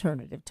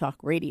 Alternative Talk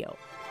Radio.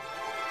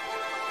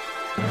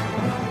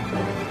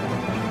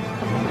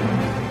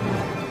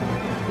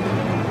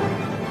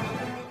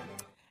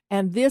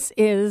 And this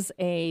is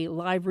a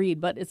live read,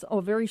 but it's a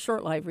very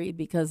short live read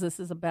because this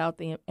is about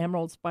the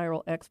Emerald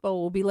Spiral Expo.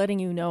 We'll be letting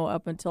you know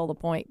up until the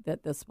point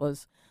that this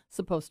was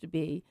supposed to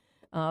be.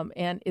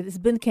 And it has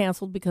been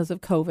canceled because of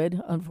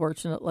COVID,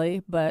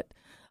 unfortunately. But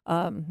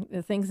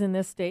the things in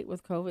this state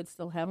with COVID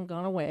still haven't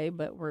gone away,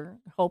 but we're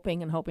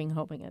hoping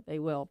that they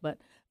will. But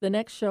the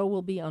next show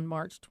will be on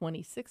March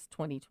 26,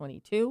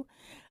 2022.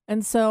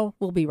 And so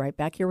we'll be right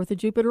back here with the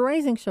Jupiter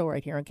Rising Show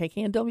right here on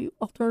KKNW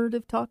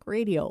Alternative Talk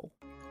Radio.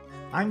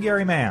 I'm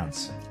Gary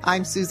Mans.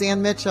 I'm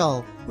Suzanne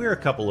Mitchell. We're a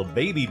couple of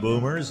baby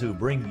boomers who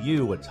bring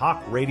you a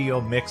talk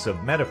radio mix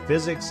of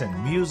metaphysics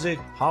and music,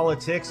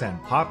 politics,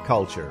 and pop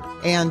culture.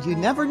 And you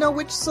never know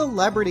which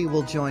celebrity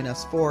will join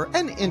us for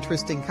an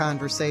interesting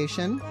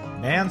conversation.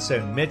 Mans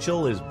and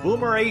Mitchell is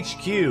Boomer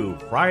HQ,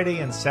 Friday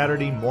and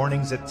Saturday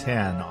mornings at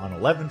 10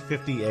 on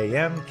 1150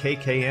 AM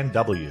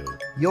KKNW.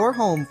 Your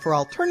home for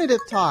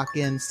alternative talk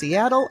in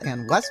Seattle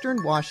and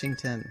Western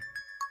Washington.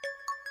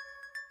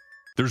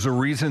 There's a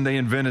reason they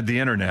invented the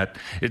internet.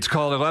 It's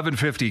called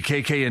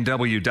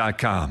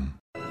 1150kknw.com.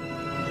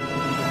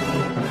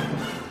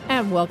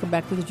 And welcome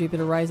back to the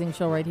Jupiter Rising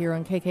Show right here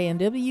on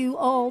KKNW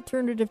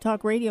Alternative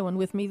Talk Radio. And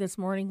with me this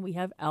morning, we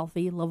have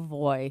Alphee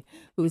Lavoie,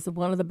 who is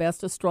one of the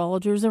best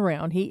astrologers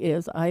around. He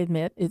is, I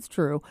admit, it's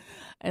true.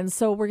 And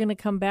so we're going to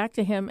come back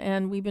to him.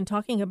 And we've been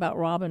talking about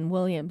Robin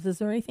Williams. Is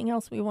there anything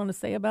else we want to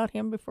say about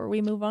him before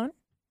we move on?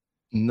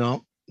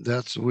 No,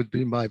 that would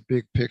be my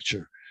big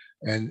picture.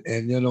 And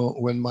you know,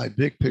 when my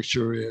big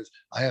picture is,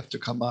 I have to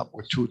come up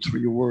with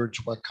 2-3 words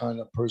what kind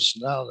of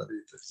personality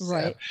this is.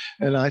 Right.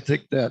 And I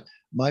think that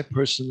my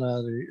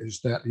personality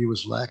is that he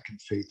was lacking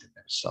faith in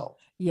himself.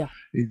 Yeah.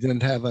 He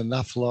didn't have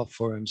enough love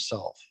for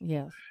himself.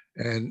 Yes.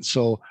 And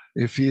so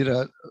if he'd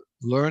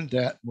learned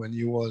that when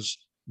he was,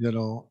 you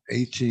know,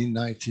 18,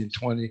 19,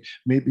 20,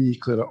 maybe he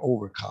could have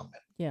overcome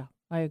it. Yeah,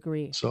 I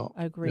agree. So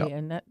I agree. yeah.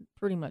 And that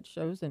pretty much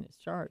shows in his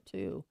chart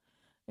too.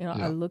 You know,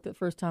 Yeah.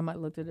 first time I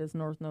looked at his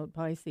North Node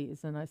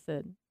Pisces, and I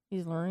said,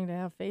 he's learning to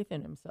have faith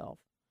in himself,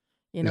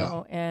 you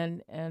know,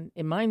 and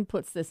mine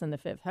puts this in the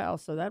 5th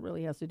house. So that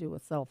really has to do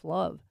with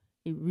self-love.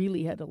 He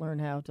really had to learn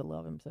how to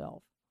love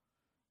himself,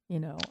 you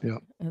know,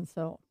 and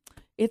so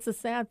it's a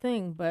sad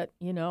thing, but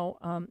you know,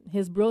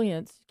 his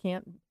brilliance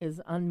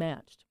is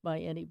unmatched by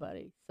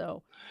anybody.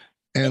 So,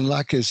 and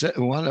like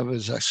one of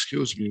his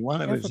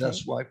okay.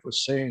 ex-wife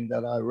was saying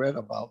that I read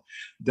about,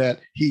 that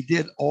he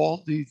did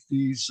all these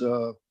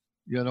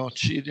you know,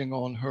 cheating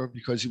on her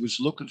because he was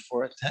looking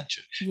for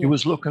attention. Yeah. He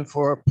was looking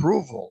for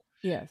approval.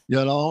 Yes.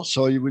 You know,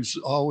 so he was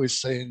always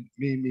saying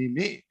me, me,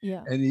 me.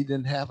 Yeah. And he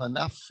didn't have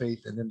enough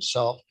faith in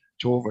himself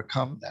to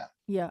overcome that.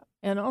 Yeah.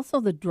 And also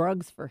the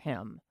drugs for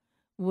him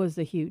was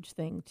a huge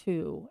thing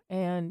too.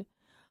 And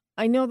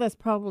I know that's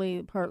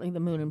probably partly the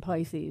moon in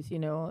Pisces, you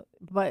know,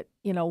 but,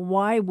 you know,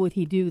 why would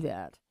he do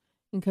that?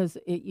 Because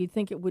you'd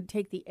think it would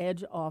take the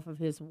edge off of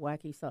his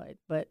wacky side.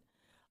 But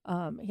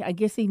I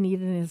guess he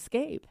needed an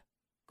escape,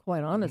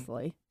 quite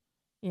honestly,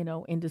 you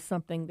know, into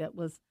something that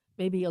was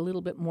maybe a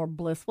little bit more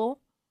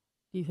blissful.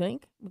 Do you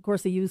think? Of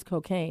course, he used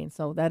cocaine,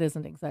 so that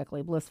isn't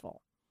exactly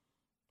blissful.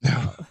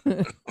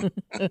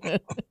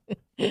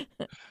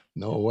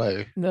 No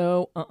way.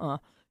 No,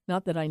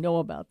 not that I know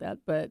about that,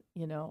 but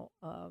you know,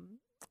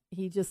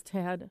 he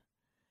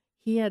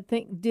had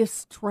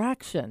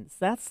distractions.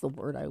 That's the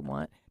word I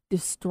want.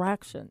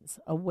 Distractions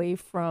away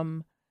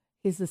from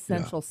his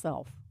essential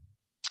self.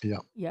 Yeah.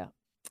 Yeah.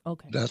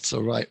 Okay. That's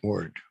the right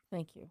word.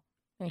 Thank you.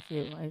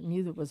 I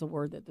knew there was a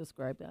word that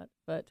described that,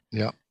 but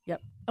yeah.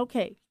 Yep.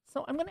 Okay.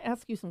 So I'm going to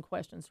ask you some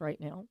questions right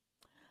now.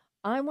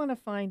 I want to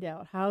find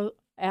out how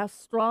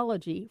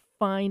astrology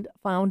found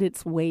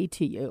its way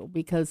to you,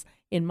 because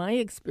in my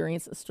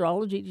experience,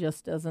 astrology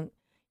just doesn't,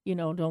 you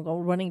know, don't go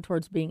running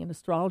towards being an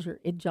astrologer.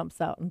 It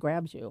jumps out and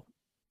grabs you.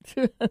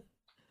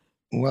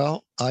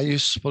 Well, I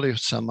used to play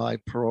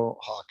semi-pro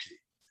hockey.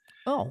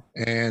 Oh.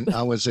 And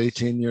I was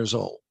 18 years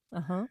old.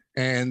 Uh-huh.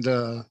 And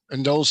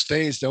in those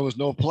days, there was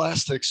no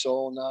plastic.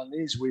 So on our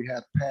knees, we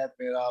had pad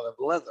made out of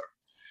leather.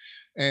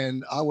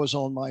 And I was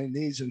on my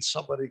knees, and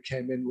somebody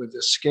came in with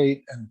a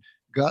skate and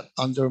got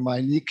under my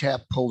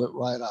kneecap, pulled it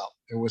right out.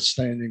 It was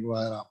standing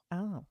right up.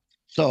 Oh.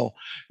 So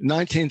in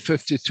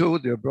 1952,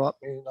 they brought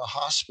me in the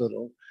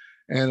hospital.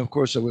 And of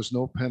course, there was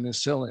no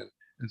penicillin.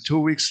 And 2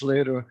 weeks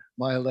later,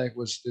 my leg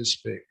was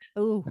this big.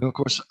 Ooh. And of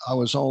course, I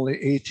was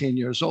only 18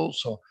 years old.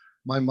 So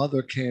my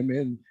mother came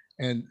in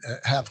and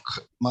have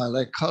my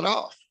leg cut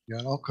off, you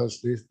know, because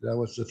that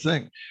was the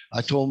thing.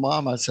 I told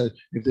Mom, I said,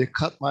 if they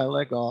cut my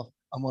leg off,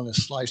 I'm going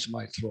to slice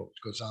my throat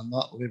because I'm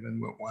not living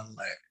with one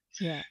leg.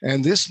 Yeah.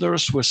 And this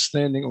nurse was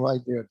standing right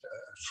there, the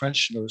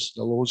French nurse,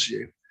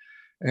 Alphee.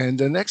 And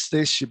the next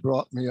day, she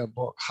brought me a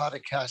book, How to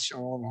Cast Your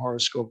Own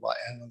Horoscope by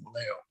Ellen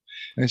Leo.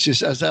 And she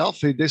says,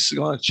 Alphee, this is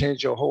going to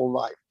change your whole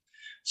life.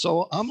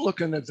 So I'm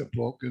looking at the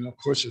book, and of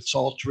course, it's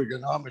all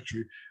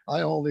trigonometry.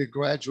 I only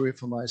graduated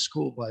from my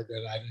school by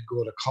then. I didn't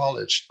go to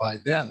college by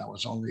then. I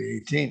was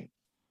only 18.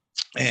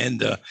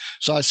 And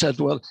so I said,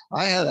 well,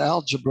 I had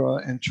algebra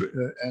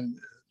and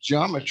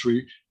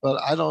geometry,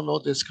 but I don't know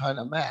this kind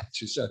of math.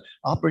 She said,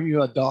 I'll bring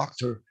you a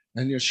doctor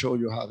and he'll show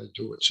you how to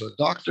do it. So a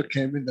doctor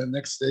came in the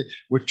next day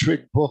with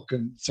trick book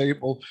and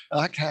table. And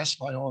I cast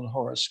my own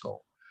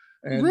horoscope.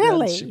 And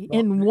really?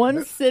 In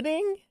one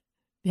sitting?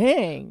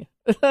 Dang.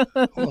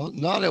 Well,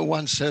 not in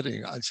one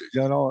sitting. I said,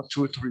 you know,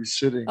 2 or 3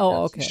 sittings.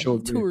 Oh, okay.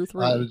 Showed 2 or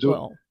 3. How to do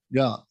it.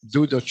 Yeah,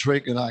 do the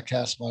trick, and I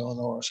cast my own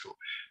horoscope.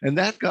 And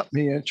that got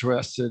me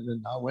interested,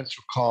 and I went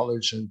to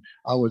college, and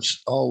I was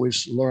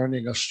always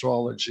learning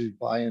astrology,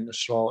 buying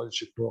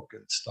astrology book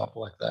and stuff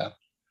like that.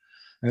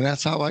 And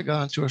that's how I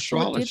got into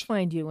astrology. So it did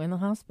find you in the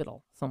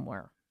hospital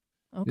somewhere.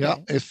 Okay. Yeah,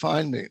 it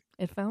found me.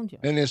 It found you.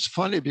 And it's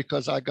funny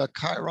because I got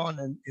Chiron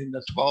in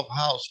the 12th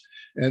house,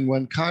 and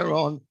when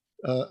Chiron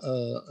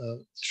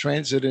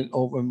transited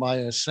over my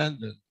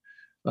ascendant,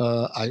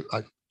 I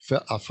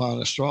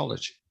found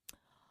astrology.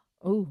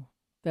 Oh,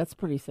 that's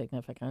pretty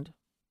significant.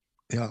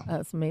 Yeah.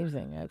 That's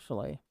amazing,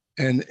 actually.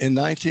 And in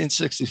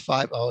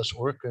 1965, I was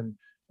working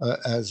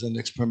as an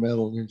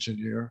experimental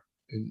engineer,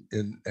 and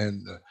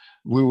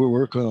we were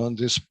working on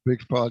this big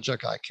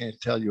project. I can't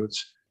tell you,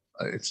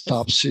 it's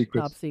top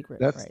secret. Top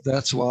secret.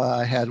 That's why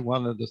I had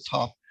one of the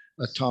top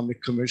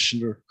atomic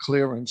commissioner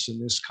clearance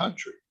in this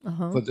country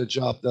for the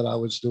job that I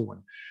was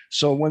doing.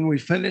 So when we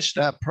finished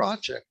that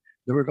project,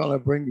 they were going to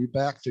bring me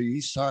back to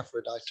East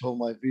Hartford. I told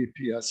my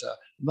VP, I said,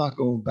 I'm not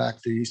going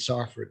back to East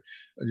Hartford,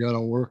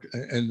 work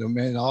in the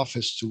main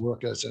office to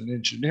work as an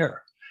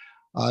engineer.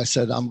 I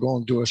said, I'm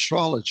going to do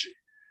astrology.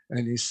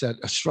 And he said,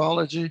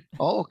 astrology?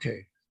 Oh,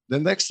 okay. The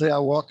next day I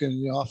walk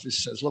in the office,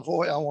 he says,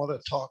 Lavoie, I want to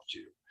talk to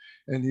you.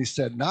 And he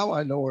said, now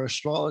I know where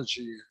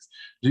astrology is.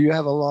 Do you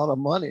have a lot of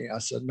money? I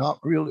said, not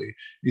really.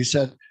 He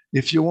said,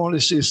 if you want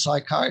to see a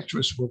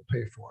psychiatrist, we'll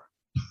pay for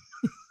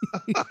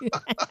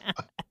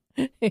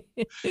it.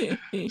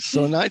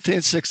 So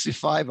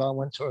 1965, I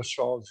went to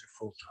astrology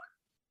full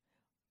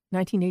time.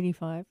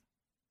 1985?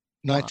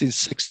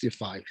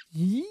 1965.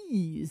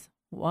 Jeez.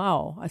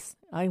 Wow.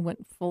 I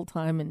went full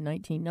time in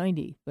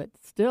 1990, but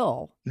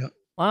still. Yeah.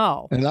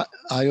 Wow. And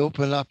I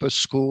opened up a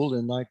school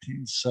in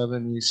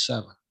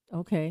 1977.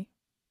 Okay.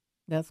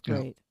 That's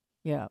great.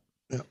 Yeah.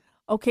 Yeah.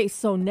 Okay,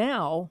 so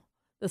now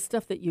the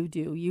stuff that you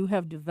do, you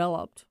have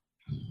developed,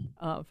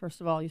 first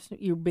of all,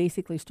 you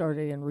basically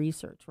started in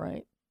research,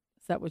 right?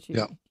 Is that what you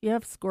do? You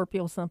have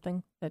Scorpio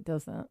something that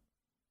does that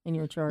in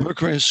your chart?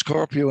 Mercury and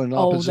Scorpio in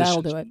opposition.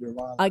 Oh, that'll do it.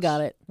 I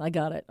got it.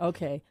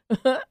 Okay.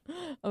 I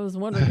was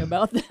wondering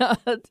about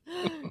that.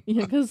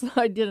 Because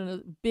I did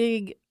a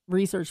big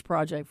research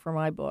project for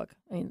my book,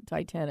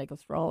 Titanic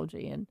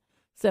Astrology, in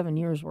 7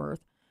 years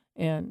worth.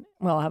 And,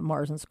 well, I have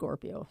Mars and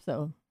Scorpio,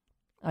 so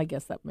I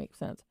guess that makes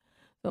sense.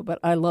 So, but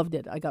I loved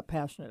it. I got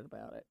passionate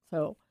about it.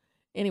 So,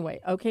 anyway,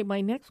 okay, my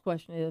next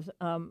question is,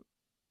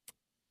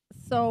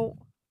 so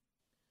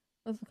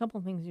there's a couple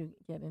of things you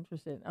get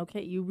interested in.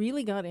 Okay, you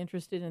really got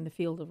interested in the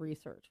field of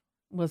research.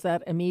 Was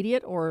that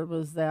immediate, or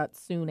was that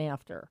soon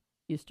after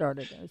you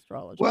started in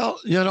astrology?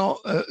 Well, I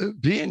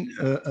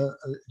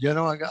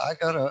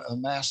got a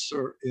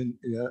master in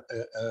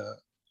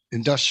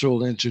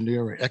industrial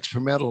engineering,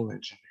 experimental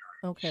engineering.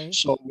 Okay.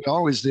 So we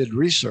always did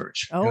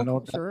research.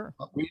 Oh, sure.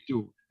 What we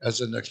do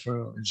as an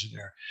experimental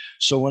engineer.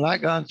 So when I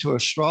got into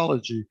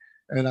astrology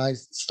and I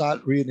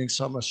started reading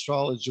some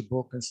astrology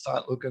book and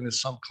start looking at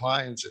some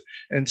clients,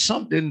 and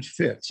some didn't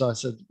fit. So I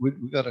said, we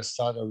got to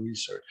start a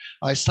research.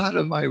 I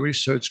started my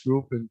research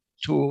group in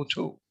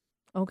 2002.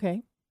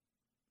 Okay.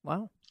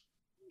 Wow.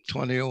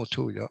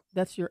 2002, yeah.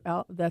 That's your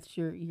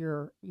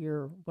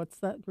what's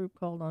that group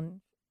called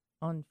on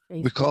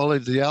Facebook? We call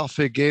it the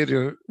Alphee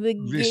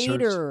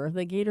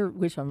The Gator,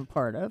 which I'm a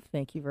part of.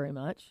 Thank you very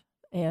much.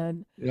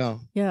 And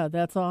yeah,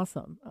 that's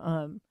awesome.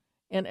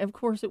 And of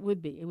course it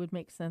would be. It would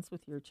make sense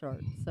with your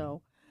chart.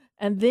 So,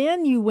 and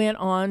then you went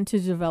on to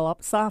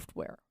develop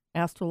software,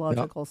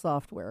 astrological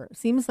software. It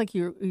seems like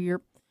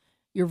you're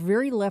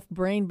very left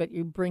brain, but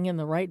you bring in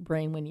the right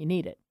brain when you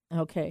need it.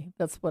 Okay,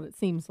 that's what it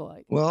seems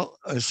like. Well,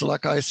 it's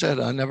like I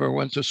said, I never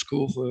went to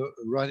school for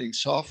writing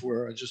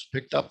software. I just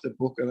picked up the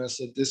book and I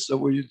said, this is the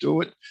way you do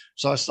it.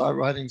 So I started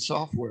writing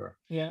software.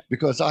 Yeah.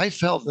 Because I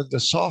felt that the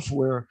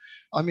software,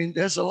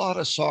 there's a lot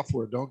of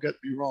software, don't get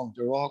me wrong,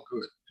 they're all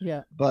good.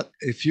 Yeah. But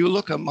if you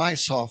look at my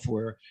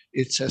software,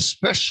 it's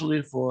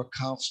especially for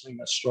counseling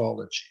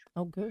astrology.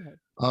 Oh, good.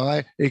 All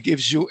right. It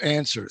gives you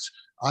answers.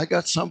 I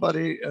got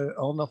somebody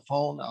on the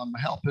phone, I'm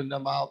helping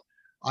them out.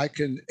 I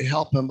can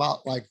help them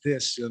out like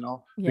this,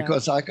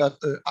 because I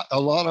got a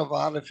lot of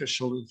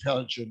artificial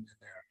intelligence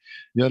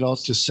in there,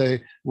 to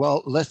say,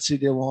 well, let's say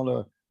they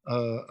want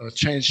to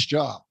change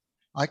job.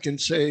 I can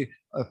say,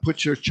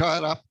 put your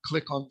chart up,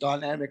 click on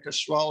dynamic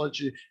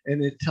astrology,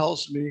 and it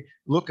tells me,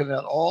 looking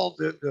at all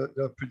the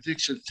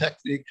prediction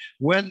technique,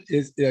 when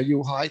are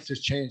you high to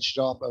change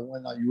job and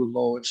when are you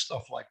low and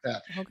stuff like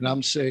that. Okay. And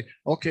I'm saying,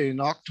 okay, in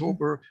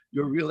October,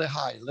 you're really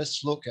high.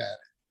 Let's look at it.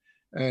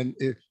 And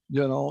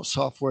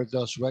software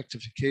does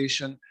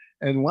rectification.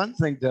 And one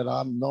thing that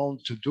I'm known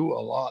to do a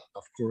lot,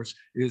 of course,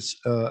 is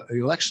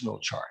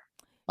electional chart.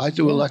 I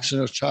do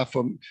electional chart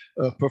from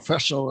a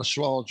professional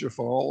astrologer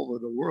for all over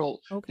the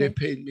world. Okay. They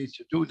paid me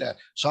to do that.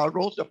 So I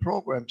wrote the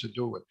program to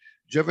do it.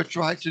 Did you ever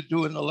try to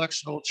do an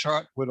electional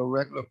chart with a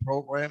regular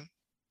program?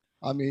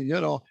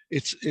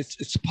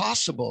 It's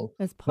possible.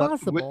 It's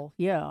possible,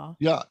 yeah.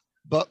 Yeah.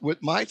 But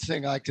with my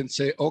thing, I can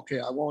say, okay,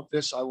 I want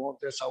this. I want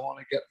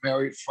to get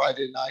married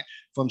Friday night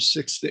from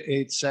 6 to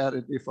 8,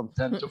 Saturday from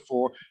 10 to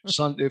 4,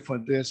 Sunday for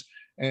this.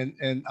 And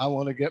I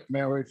want to get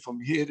married from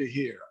here to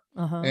here.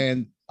 Uh-huh.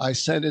 And I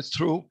send it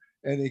through,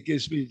 and it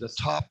gives me the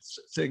top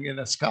thing in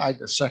the sky,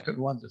 the second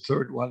one, the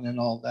third one, and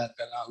all that.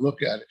 And I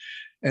look at it.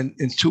 And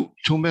in 2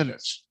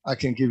 minutes, I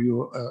can give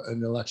you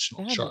an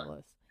electional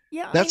chart.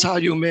 Yeah, that's how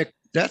you make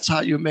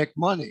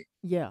money.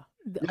 Yeah.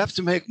 You have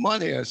to make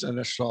money as an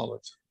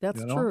astrologer.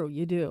 That's true.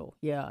 You do.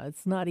 Yeah.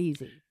 It's not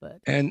easy, but.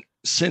 And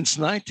since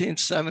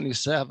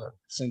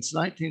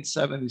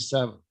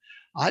 1977,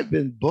 I've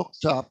been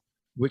booked up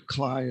with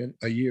client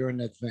a year in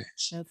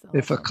advance. That's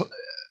awesome.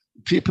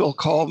 People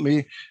call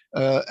me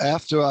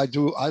after I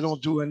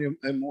don't do any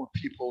more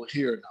people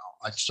here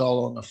now. It's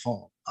all on the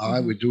phone. All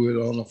right. We do it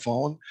on the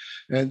phone.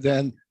 And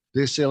then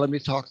they say, let me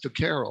talk to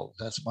Carol.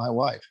 That's my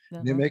wife.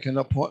 Uh-huh. They make an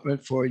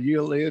appointment for a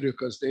year later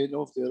because they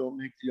know if they don't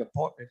make the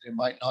appointment, they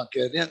might not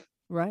get in.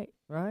 Right.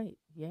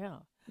 Yeah.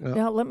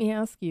 Now, let me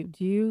ask you,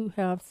 do you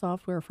have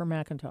software for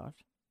Macintosh?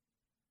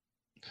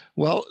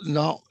 Well,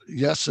 no,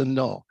 yes and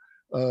no.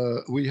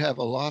 We have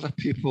a lot of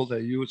people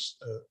that use,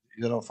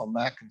 for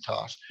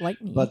Macintosh. Like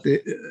me. But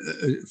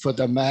for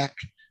the Mac,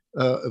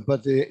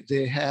 but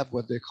they have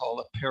what they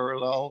call a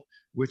parallel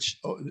which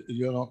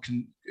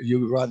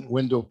you run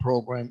window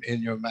program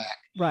in your Mac.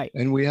 Right.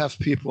 And we have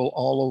people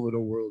all over the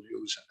world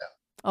using them.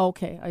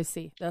 Okay, I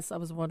see. I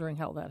was wondering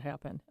how that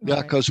happened.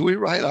 Yeah, because we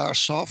write our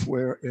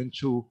software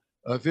into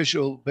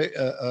Visual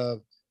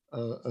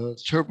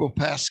Turbo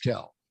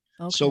Pascal.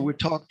 Okay. So we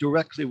talk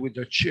directly with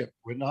the chip.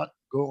 We're not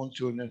going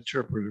to an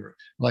interpreter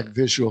like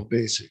Visual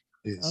Basic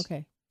is.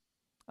 Okay.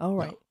 All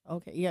right. Yeah.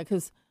 Okay. Yeah,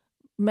 because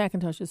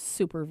Macintosh is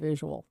super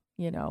visual.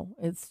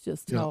 It's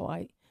just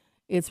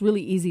it's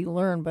really easy to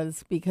learn, but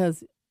it's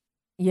because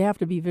you have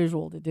to be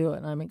visual to do it.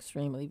 And I'm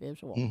extremely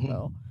visual. Mm-hmm.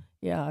 So,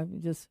 yeah,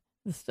 just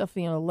the stuff,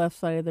 the left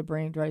side of the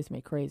brain drives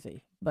me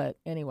crazy. But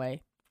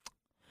anyway.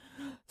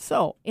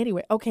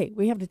 Okay,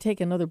 we have to take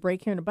another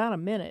break here in about a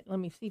minute. Let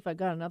me see if I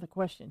got another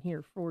question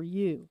here for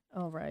you.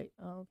 All right.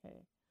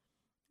 Okay.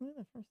 What are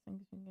the first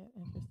things you get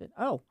interested?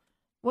 Oh,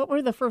 what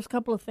were the first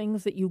couple of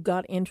things that you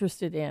got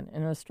interested in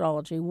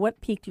astrology? What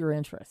piqued your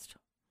interest?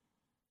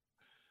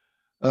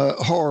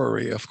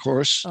 Horary, of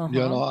course.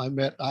 Uh-huh. I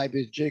met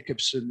Ivy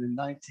Jacobson in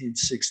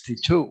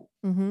 1962.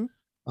 Mm-hmm.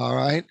 All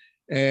right.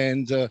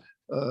 And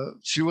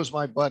she was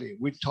my buddy.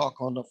 We'd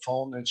talk on the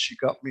phone, and she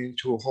got me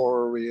into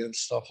horary and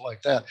stuff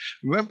like that.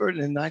 Remember,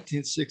 in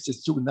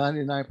 1962,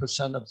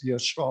 99% of the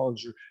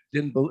astrologer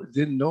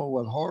didn't know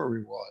what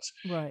horary was.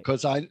 Right.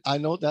 Because I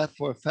know that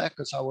for a fact,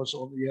 because I was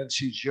on the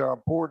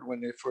NCGR board when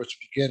they first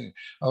began.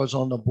 I was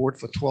on the board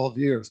for 12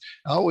 years.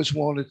 I always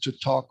wanted to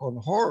talk on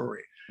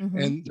horary. Mm-hmm.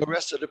 And the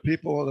rest of the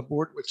people on the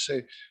board would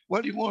say,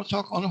 what do you want to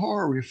talk on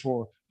horary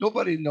for?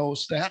 Nobody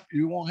knows that.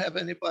 You won't have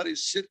anybody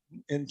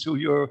sitting into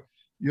your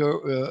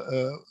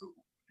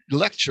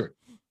lecture,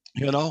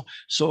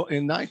 So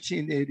in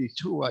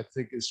 1982, I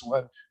think is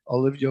when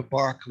Olivia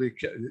Barclay,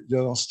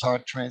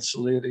 start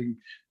translating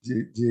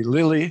the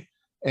Lily,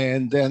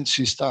 and then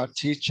she started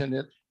teaching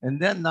it. And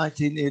then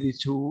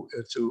 1982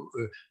 to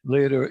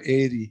later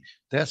 80,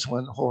 that's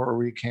when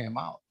horary came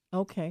out.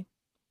 Okay.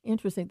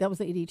 Interesting. That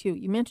was 82.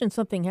 You mentioned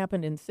something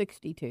happened in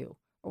 62,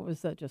 or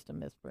was that just a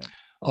misprint?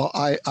 Oh,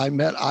 I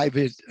met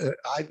Ivy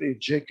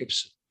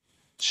Jacobson.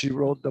 She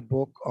wrote the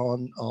book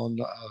on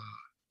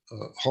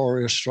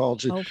horary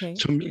astrology. Okay.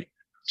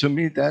 To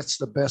me, that's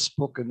the best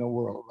book in the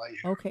world right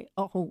here. Okay.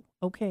 Oh,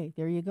 okay.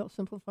 There you go.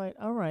 Simplified.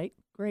 All right.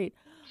 Great.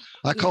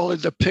 I call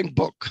it the pink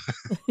book.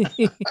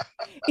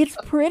 It's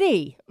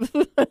pretty.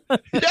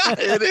 Yeah,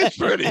 it is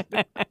pretty.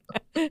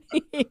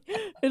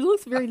 It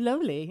looks very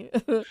lovely.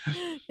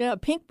 Yeah,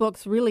 pink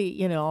books really,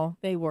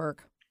 they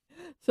work.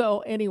 So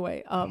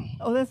anyway,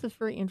 this is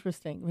very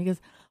interesting because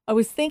I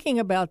was thinking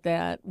about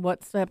that,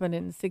 what's happened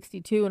in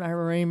 62, and I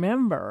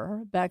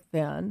remember back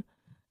then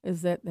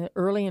is that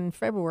early in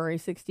February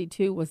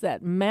 62 was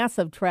that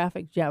massive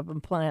traffic jam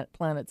of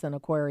planets in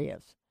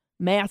Aquarius.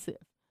 Massive.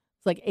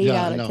 It's like 8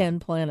 out of 10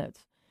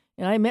 planets.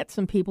 And I met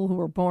some people who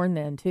were born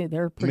then, too.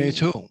 They're pretty... Me,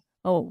 too.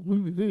 Oh,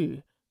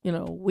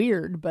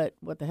 weird, but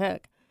what the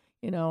heck,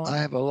 I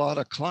have a lot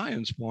of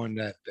clients born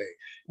that day.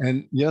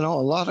 And, a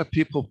lot of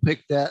people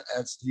pick that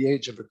as the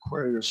age of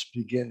Aquarius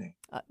beginning.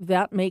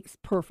 That makes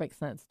perfect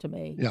sense to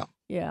me. Yeah.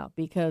 Yeah,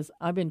 because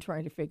I've been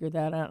trying to figure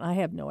that out. I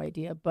have no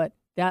idea, but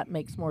that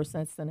makes more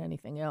sense than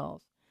anything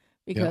else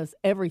because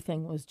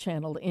everything was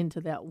channeled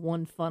into that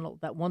one funnel,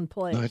 that one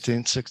place.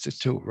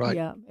 1962, right.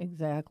 Yeah,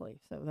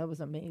 exactly. So that was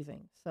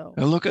amazing. So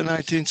and look at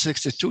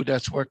 1962,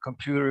 that's where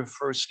computer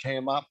first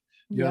came up.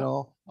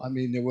 I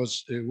mean, it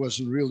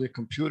wasn't really a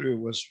computer, it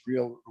was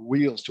real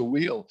wheel to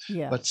wheel.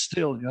 Yeah. But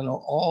still,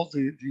 all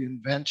the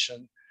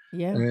invention.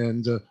 Yeah.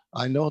 And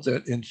I know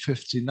that in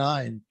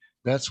 59,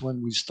 that's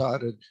when we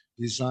started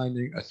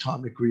designing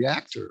atomic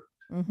reactor.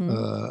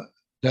 Mm-hmm.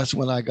 That's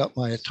when I got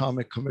my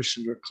atomic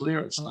commissioner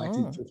clearance,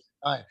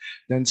 1959.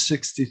 Then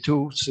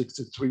 62,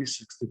 63,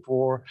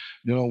 64,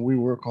 we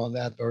work on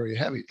that very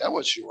heavy. That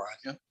was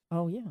uranium.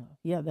 Oh, yeah.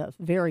 Yeah, that's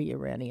very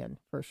Uranian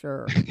for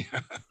sure.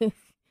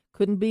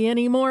 Couldn't be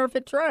any more if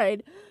it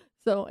tried.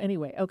 So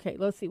anyway, okay,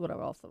 let's see what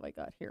else have I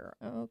got here.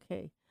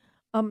 Okay.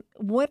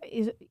 What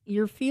is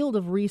your field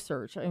of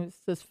research? I was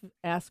just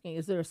asking,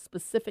 is there a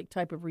specific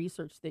type of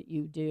research that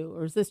you do,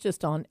 or is this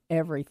just on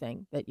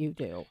everything that you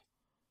do?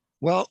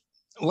 Well,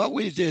 what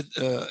we did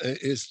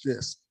is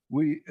this.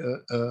 We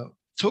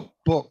took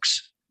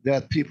books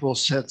that people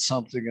said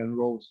something and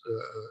wrote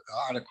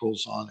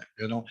articles on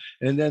it,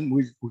 and then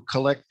we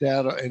collect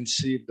data and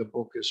see if the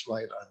book is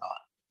right or not.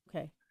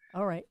 Okay.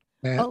 All right.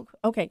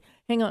 Okay.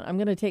 Hang on. I'm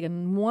going to take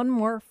one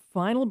more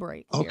final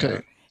break here,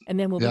 okay. And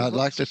then we'll I'd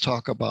like to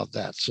talk about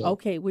that. So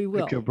okay, we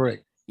will. Take a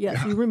break.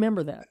 Yes, you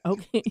remember that.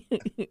 Okay.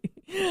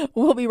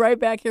 We'll be right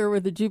back here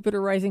with the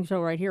Jupiter Rising Show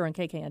right here on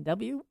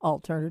KKNW,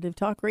 Alternative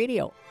Talk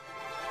Radio.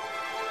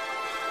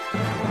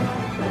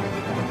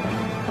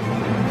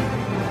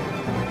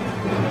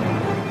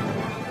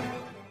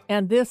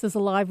 And this is a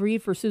live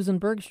read for Susan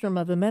Bergstrom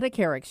of the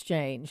Medicare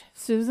Exchange.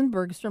 Susan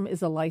Bergstrom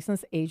is a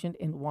licensed agent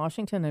in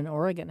Washington and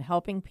Oregon,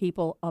 helping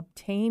people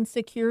obtain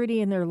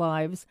security in their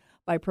lives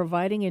by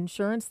providing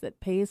insurance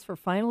that pays for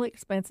final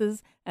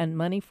expenses and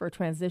money for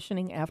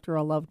transitioning after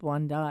a loved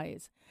one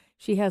dies.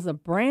 She has a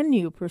brand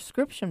new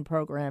prescription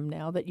program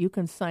now that you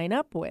can sign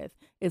up with.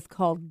 It's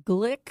called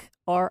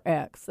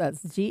GLIC-RX.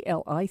 That's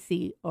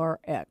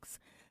GLIC-RX.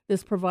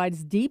 This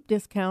provides deep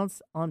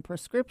discounts on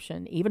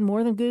prescription, even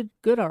more than Good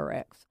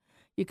RX.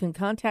 You can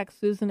contact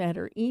Susan at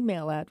her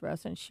email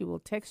address, and she will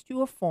text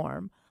you a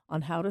form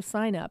on how to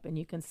sign up, and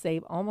you can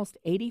save almost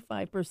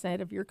 85%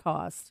 of your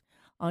costs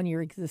on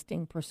your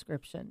existing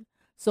prescription.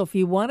 So if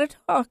you want to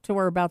talk to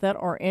her about that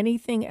or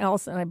anything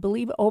else, and I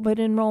believe open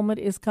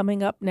enrollment is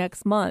coming up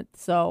next month,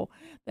 so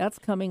that's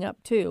coming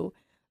up too.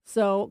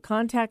 So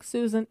contact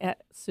Susan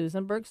at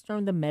Susan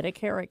Bergstrom, the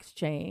Medicare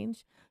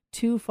Exchange,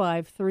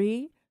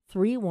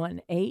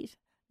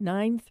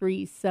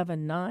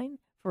 253-318-9379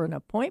 for an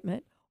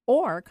appointment,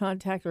 or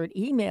contact her at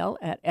email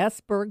at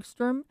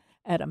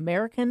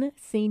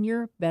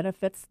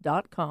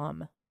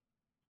sbergstrom@americanseniorbenefits.com.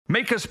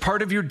 Make us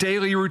part of your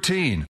daily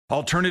routine.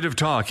 Alternative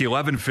Talk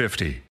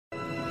 1150.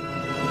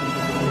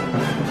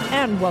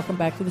 And welcome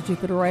back to the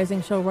Jupiter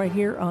Rising Show right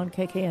here on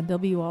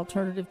KKNW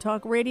Alternative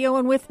Talk Radio.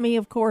 And with me,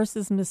 of course,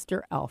 is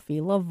Mr. Alphee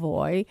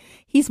Lavoie.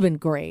 He's been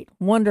great.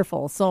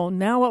 Wonderful. So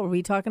now what were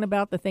we talking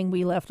about? The thing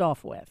we left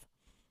off with.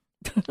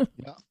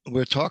 Yeah,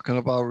 we're talking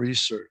about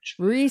research.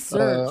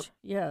 Research,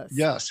 yes.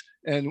 Yes.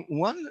 And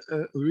one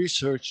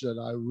research that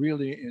I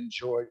really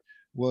enjoyed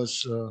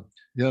was,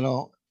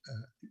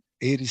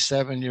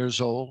 87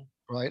 years old,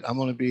 right? I'm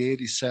going to be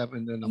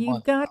 87 in a month.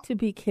 You've got to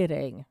be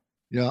kidding.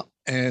 Yeah.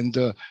 And,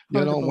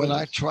 when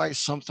I try,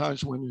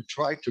 sometimes when you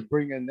try to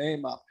bring a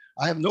name up,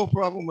 I have no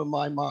problem with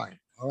my mind,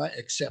 all right,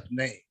 except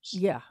names.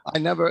 Yeah. I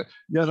never,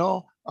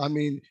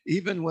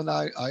 even when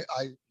I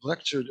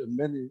lectured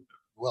in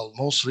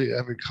mostly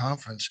every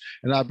conference,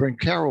 and I bring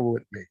Carol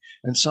with me,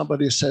 and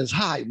somebody says,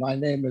 "Hi, my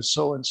name is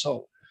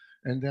so-and-so."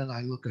 And then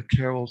I look at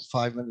Carol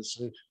 5 minutes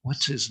later,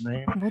 what's his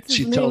name?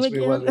 She tells me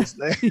what his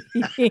name.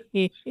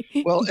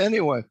 Well,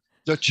 anyway,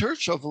 the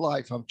Church of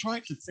Life, I'm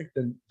trying to think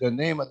the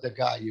name of the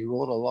guy. He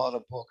wrote a lot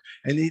of books,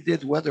 and he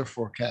did weather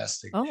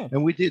forecasting. Oh.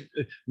 And we did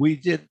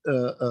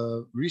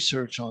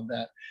research on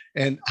that,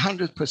 and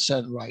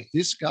 100% right.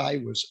 This guy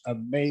was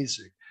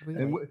amazing.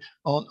 Really? And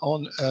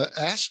on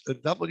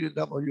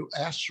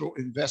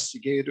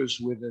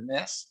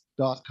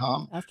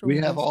www.astroinvestigators.com, we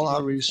have all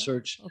our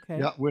research. Okay.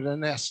 Yeah, with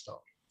an S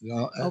though.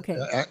 Okay.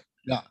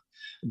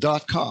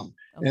 .com.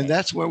 Okay. And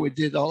that's where we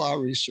did all our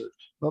research.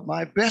 But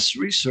my best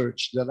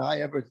research that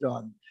I ever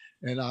done,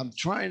 and I'm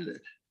trying to,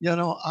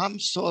 I'm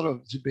sort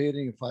of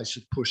debating if I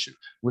should push it,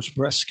 was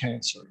breast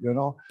cancer,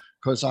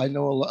 because I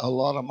know a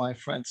lot of my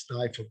friends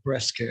died of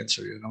breast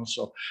cancer,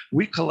 So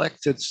we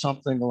collected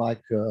something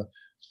like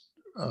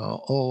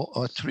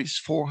at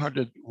least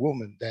 400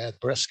 women that had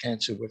breast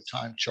cancer with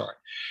time chart.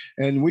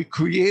 And we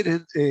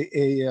created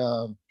a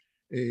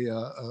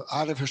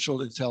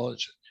artificial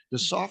intelligence. The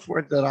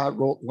software that I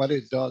wrote, what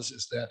it does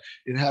is that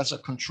it has a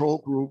control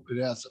group, it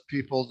has the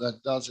people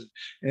that does it,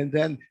 and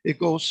then it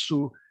goes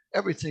through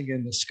everything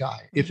in the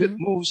sky. If it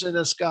moves in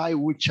the sky,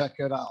 we check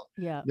it out.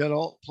 Yeah.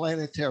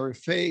 Planetary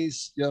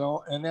phase,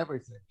 and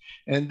everything.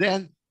 And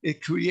then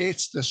it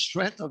creates the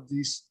strength of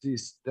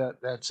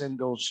that's in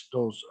those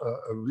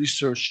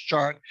research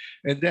chart,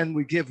 and then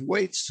we give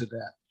weights to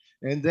that.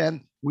 And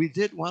then we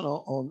did one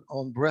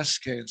on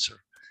breast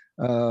cancer,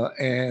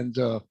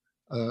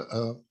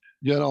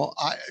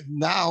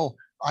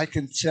 I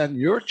can send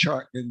your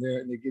chart in there,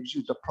 and it gives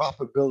you the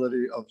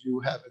probability of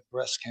you having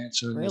breast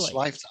cancer in this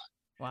lifetime.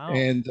 Wow.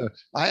 And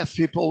I have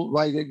people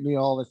writing me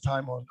all the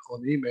time on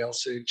email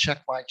saying,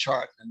 check my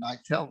chart, and I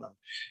tell them.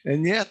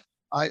 And yet,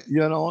 at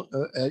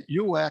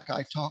UAC,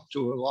 I talked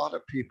to a lot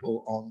of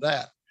people on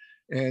that.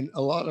 And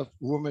a lot of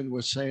women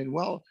were saying,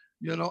 well,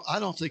 I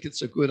don't think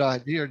it's a good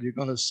idea. You're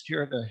going to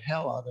scare the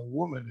hell out of a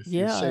woman if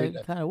you say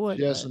that. Kind of would.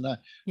 Yes, and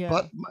that. Yeah.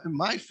 But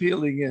my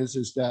feeling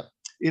is that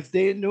if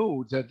they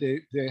knew that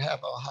they have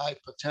a high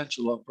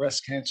potential of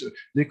breast cancer,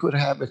 they could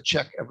have a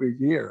check every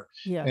year.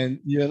 Yeah.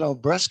 And,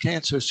 breast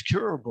cancer is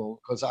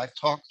curable because I've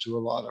talked to a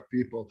lot of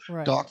people,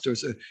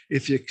 doctors,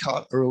 if you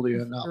caught early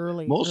enough.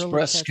 Most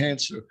breast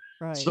cancer.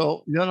 Right.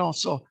 So,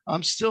 so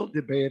I'm still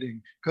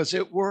debating because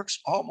it works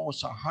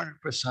almost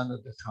 100%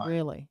 of the time.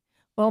 Really?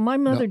 Well, my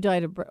mother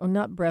died of,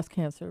 not breast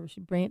cancer.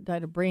 She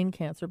died of brain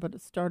cancer, but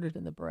it started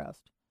in the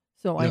breast.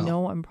 So I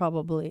know I'm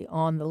probably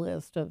on the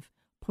list of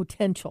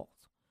potentials.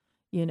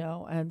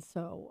 And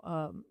so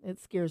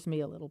it scares me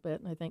a little bit.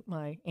 And I think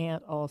my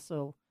aunt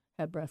also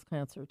had breast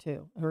cancer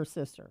too, her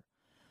sister.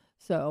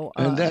 So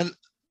and then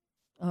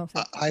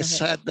I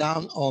sat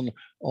down on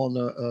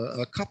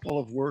a couple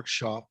of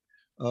workshops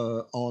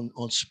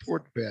on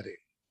sport betting,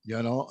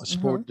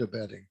 sport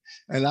betting,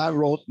 and I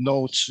wrote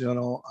notes,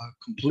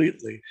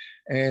 completely.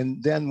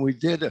 And then we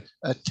did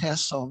a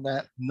test on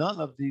that. None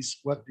of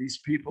what these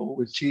people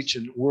were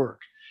teaching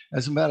worked.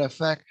 As a matter of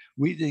fact,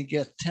 we didn't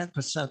get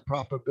 10%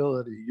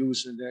 probability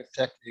using their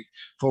technique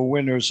for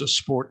winners of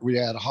sport. We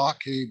had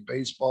hockey,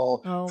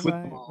 baseball,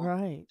 football,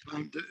 right.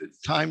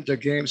 Time the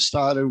game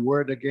started,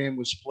 where the game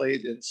was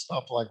played, and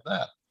stuff like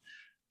that.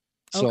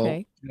 So,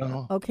 Okay.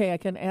 Okay, I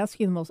can ask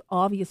you the most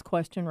obvious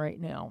question right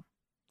now.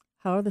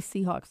 how are the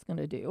Seahawks going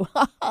to do?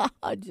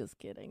 Just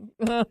kidding.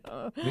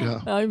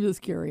 Yeah. I'm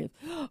just curious.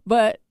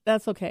 But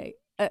that's okay.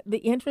 The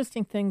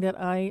interesting thing that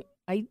I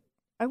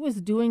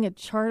was doing a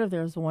chart of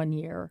theirs one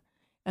year,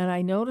 and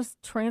I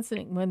noticed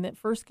transiting when that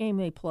first game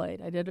they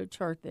played. I did a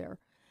chart there.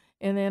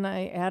 And then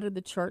I added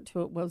the chart to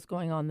what was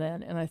going on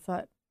then, and I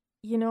thought,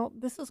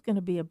 this is going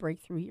to be a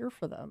breakthrough year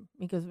for them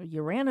because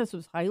Uranus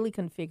was highly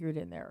configured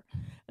in there,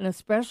 and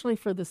especially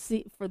for the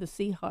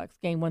Seahawks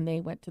game when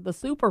they went to the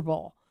Super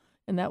Bowl,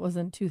 and that was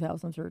in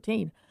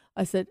 2013.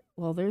 I said,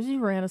 well, there's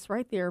Uranus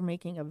right there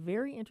making a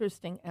very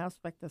interesting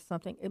aspect of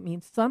something. It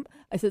means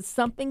I said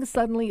something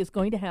suddenly is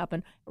going to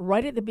happen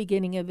right at the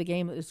beginning of the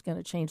game that is going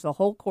to change the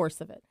whole course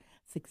of it.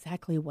 It's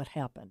exactly what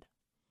happened.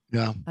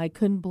 Yeah. I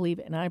couldn't believe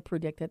it, and I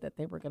predicted that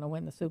they were going to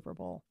win the Super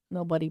Bowl.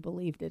 Nobody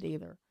believed it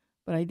either,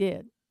 but I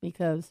did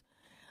because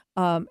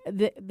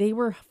they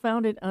were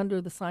founded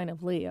under the sign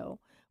of Leo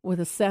with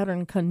a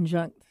Saturn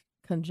conjunct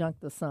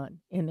the sun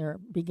in their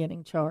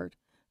beginning chart.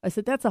 I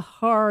said, that's a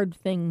hard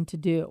thing to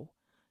do,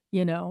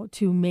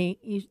 to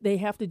make. They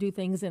have to do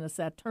things in a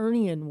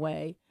Saturnian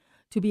way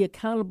to be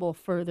accountable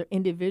for their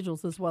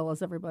individuals as well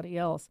as everybody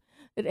else.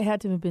 It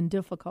had to have been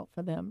difficult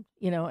for them,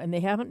 and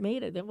they haven't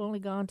made it. They've only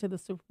gone to the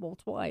Super Bowl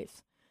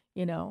twice,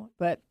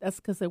 but that's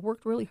because they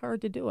worked really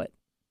hard to do it.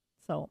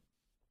 So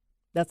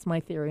that's my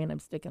theory, and I'm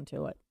sticking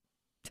to it.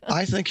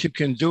 I think you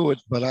can do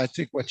it, but I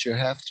think what you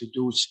have to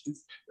do is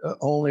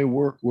only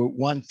work with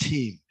one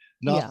team,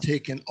 not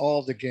taking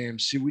all the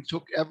games. See, we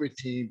took every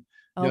team,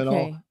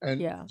 and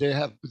they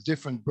have a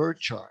different birth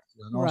chart,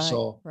 Right,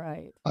 so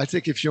right. I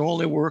think if you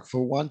only work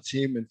for one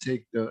team and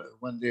take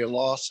when they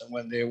lost and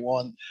when they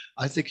won,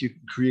 I think you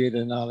can create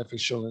an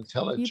artificial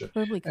intelligence You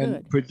probably could.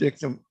 and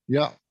predict them.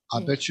 Yeah,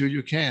 I bet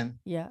you can.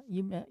 Yeah,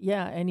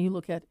 and you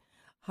look at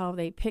how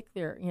they pick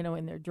their,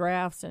 in their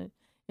drafts and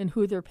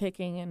who they're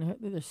picking and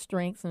their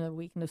strengths and their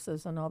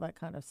weaknesses and all that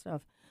kind of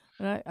stuff.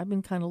 And I've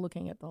been kind of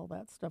looking at all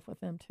that stuff with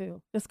them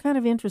too. It's kind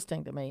of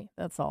interesting to me.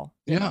 That's all.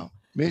 Yeah,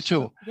 me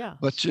too. Yeah.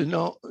 But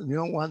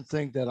one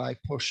thing that I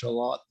push a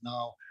lot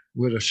now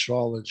with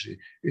astrology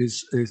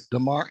is the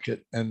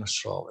market and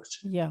astrology.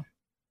 Yeah.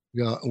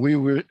 Yeah, we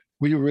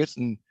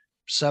written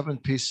 7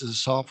 pieces of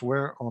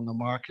software on the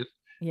market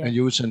and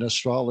using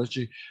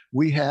astrology.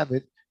 We have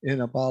it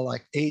in about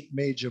like 8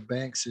 major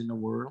banks in the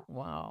world.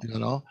 Wow.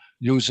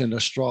 Using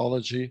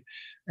astrology.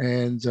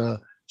 And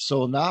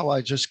so now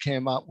I just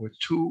came out with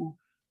 2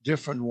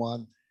 different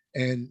ones,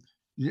 and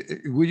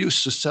we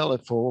used to sell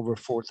it for over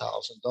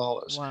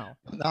 $4,000. Wow.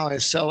 Now I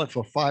sell it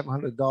for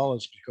 $500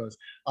 because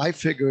I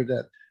figured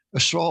that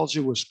astrology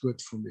was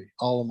good for me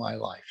all of my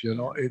life.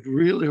 It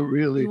really,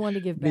 really. You want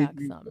to give back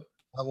some.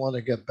 I want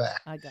to get back.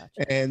 I got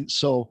you. And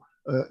so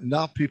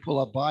now people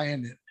are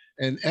buying it.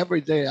 And every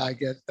day I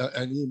get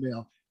an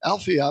email.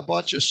 Alphee, I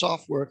bought your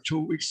software 2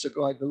 weeks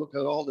ago. I look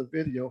at all the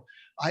video.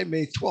 I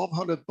made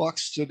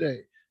 $1,200 today.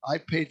 I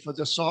paid for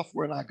the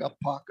software and I got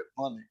pocket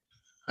money.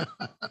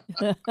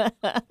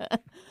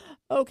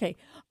 Okay.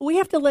 We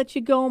have to let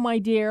you go, my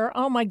dear.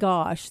 Oh, my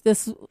gosh.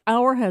 This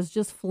hour has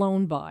just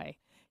flown by.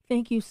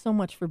 Thank you so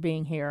much for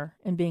being here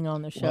and being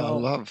on the show.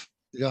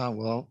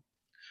 Well,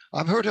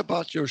 I've heard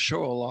about your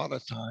show a lot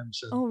of times.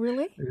 And, oh,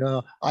 really?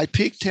 I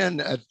peeked in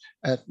at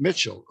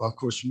Mitchell. Of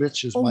course,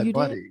 Mitch is my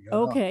buddy.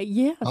 Okay,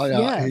 yes. Oh,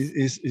 yeah,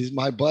 yes. He's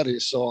my buddy.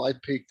 So I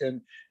peeked in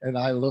and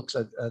I looked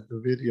at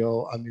the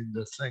video,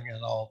 the thing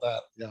and all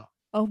that. Yeah.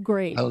 Oh,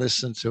 great. I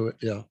listened to it,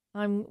 yeah.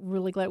 I'm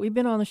really glad. We've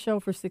been on the show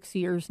for 6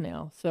 years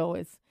now, so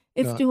it's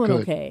doing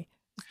good. Okay.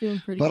 It's doing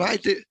pretty good.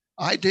 But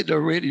I did a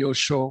radio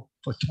show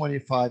for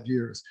 25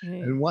 years. Yeah.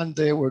 And one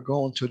day we're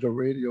going to the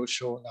radio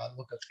show and I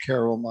look at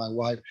Carol, my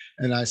wife,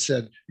 and I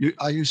said,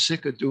 are you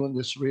sick of doing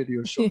this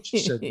radio show? She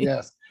said,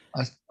 yes.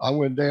 I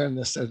went there and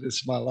I said,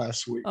 it's my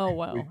last week. Oh,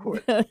 wow. We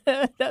quit.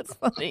 That's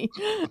funny.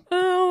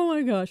 Oh,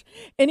 my gosh.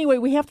 Anyway,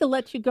 we have to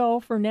let you go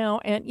for now.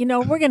 And,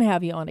 we're going to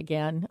have you on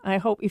again. I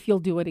hope if you'll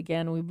do it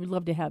again, we would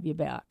love to have you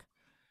back.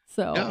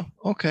 So. Yeah,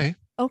 okay.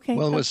 Okay.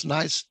 Well, it was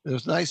nice. It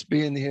was nice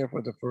being here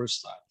for the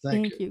first time.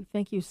 Thank you.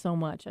 Thank you so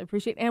much. I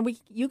appreciate it. And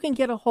you can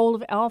get a hold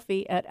of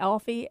Alphee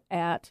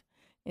at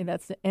and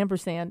that's the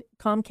ampersand,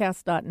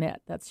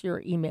 Comcast.net. That's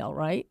your email,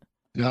 right?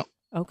 Yeah.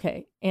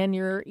 Okay. And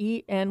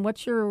and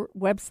what's your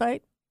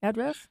website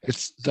address?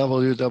 It's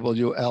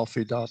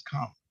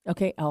www.alphee.com.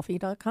 Okay,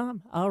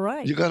 alphee.com. All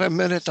right. You got a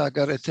minute? I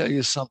got to tell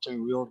you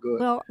something real good.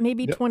 Well,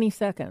 maybe 20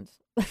 seconds.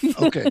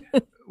 Okay.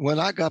 When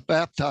I got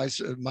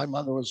baptized, my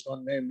mother was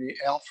going to name me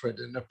Alfred,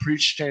 and the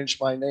priest changed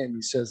my name.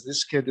 He says,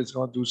 this kid is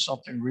going to do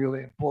something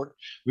really important.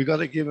 We got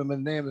to give him a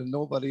name that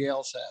nobody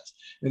else has.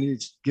 And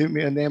he's given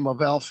me a name of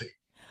Alphee.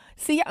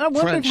 See, I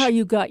wondered how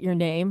you got your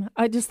name.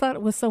 I just thought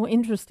it was so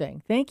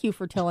interesting. Thank you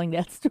for telling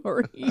that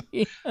story.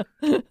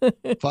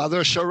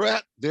 Father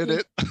Charette did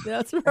it.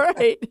 That's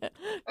right.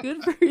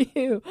 Good for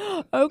you.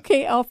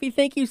 Okay, Alphee,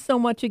 thank you so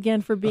much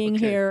again for being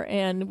here,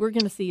 and we're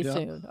going to see you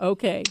soon.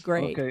 Okay,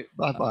 great. Okay,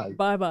 bye-bye.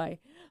 Bye-bye.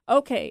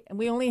 Okay, and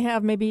we only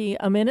have maybe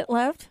a minute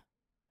left.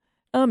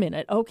 A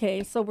minute.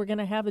 Okay, so we're going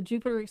to have the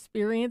Jupiter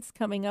experience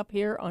coming up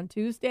here on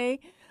Tuesday.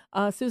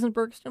 Susan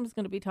Bergstrom is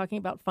going to be talking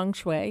about feng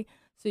shui.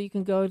 So you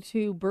can go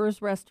to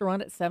Burr's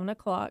Restaurant at 7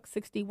 o'clock,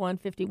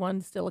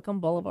 6151 Silicon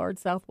Boulevard,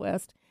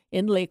 Southwest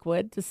in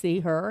Lakewood to see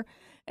her.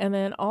 And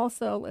then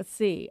also, let's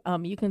see,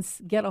 you can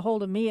get a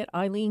hold of me at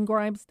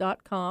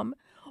eileengrimes.com,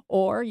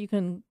 or you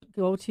can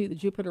go to the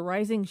Jupiter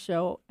Rising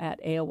Show at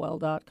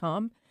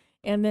AOL.com.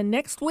 And then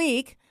next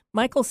week,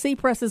 Michael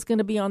Seapress is going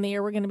to be on the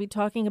air. We're going to be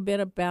talking a bit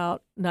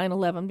about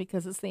 9/11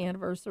 because it's the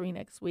anniversary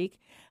next week.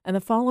 And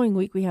the following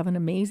week, we have an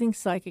amazing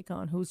psychic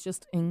on who's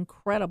just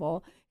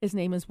incredible. His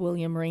name is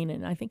William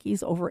Rainan. I think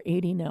he's over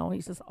 80 now.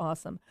 He's just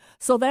awesome.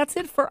 So that's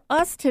it for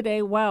us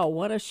today. Wow,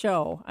 what a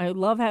show. I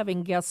love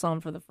having guests on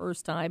for the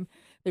first time.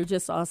 They're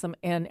just awesome.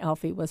 And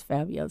Alphee was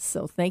fabulous.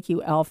 So thank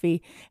you, Alphee.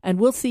 And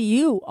we'll see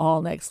you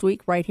all next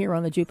week right here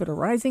on the Jupiter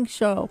Rising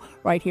Show,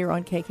 right here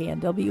on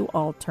KKNW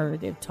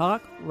Alternative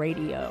Talk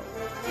Radio.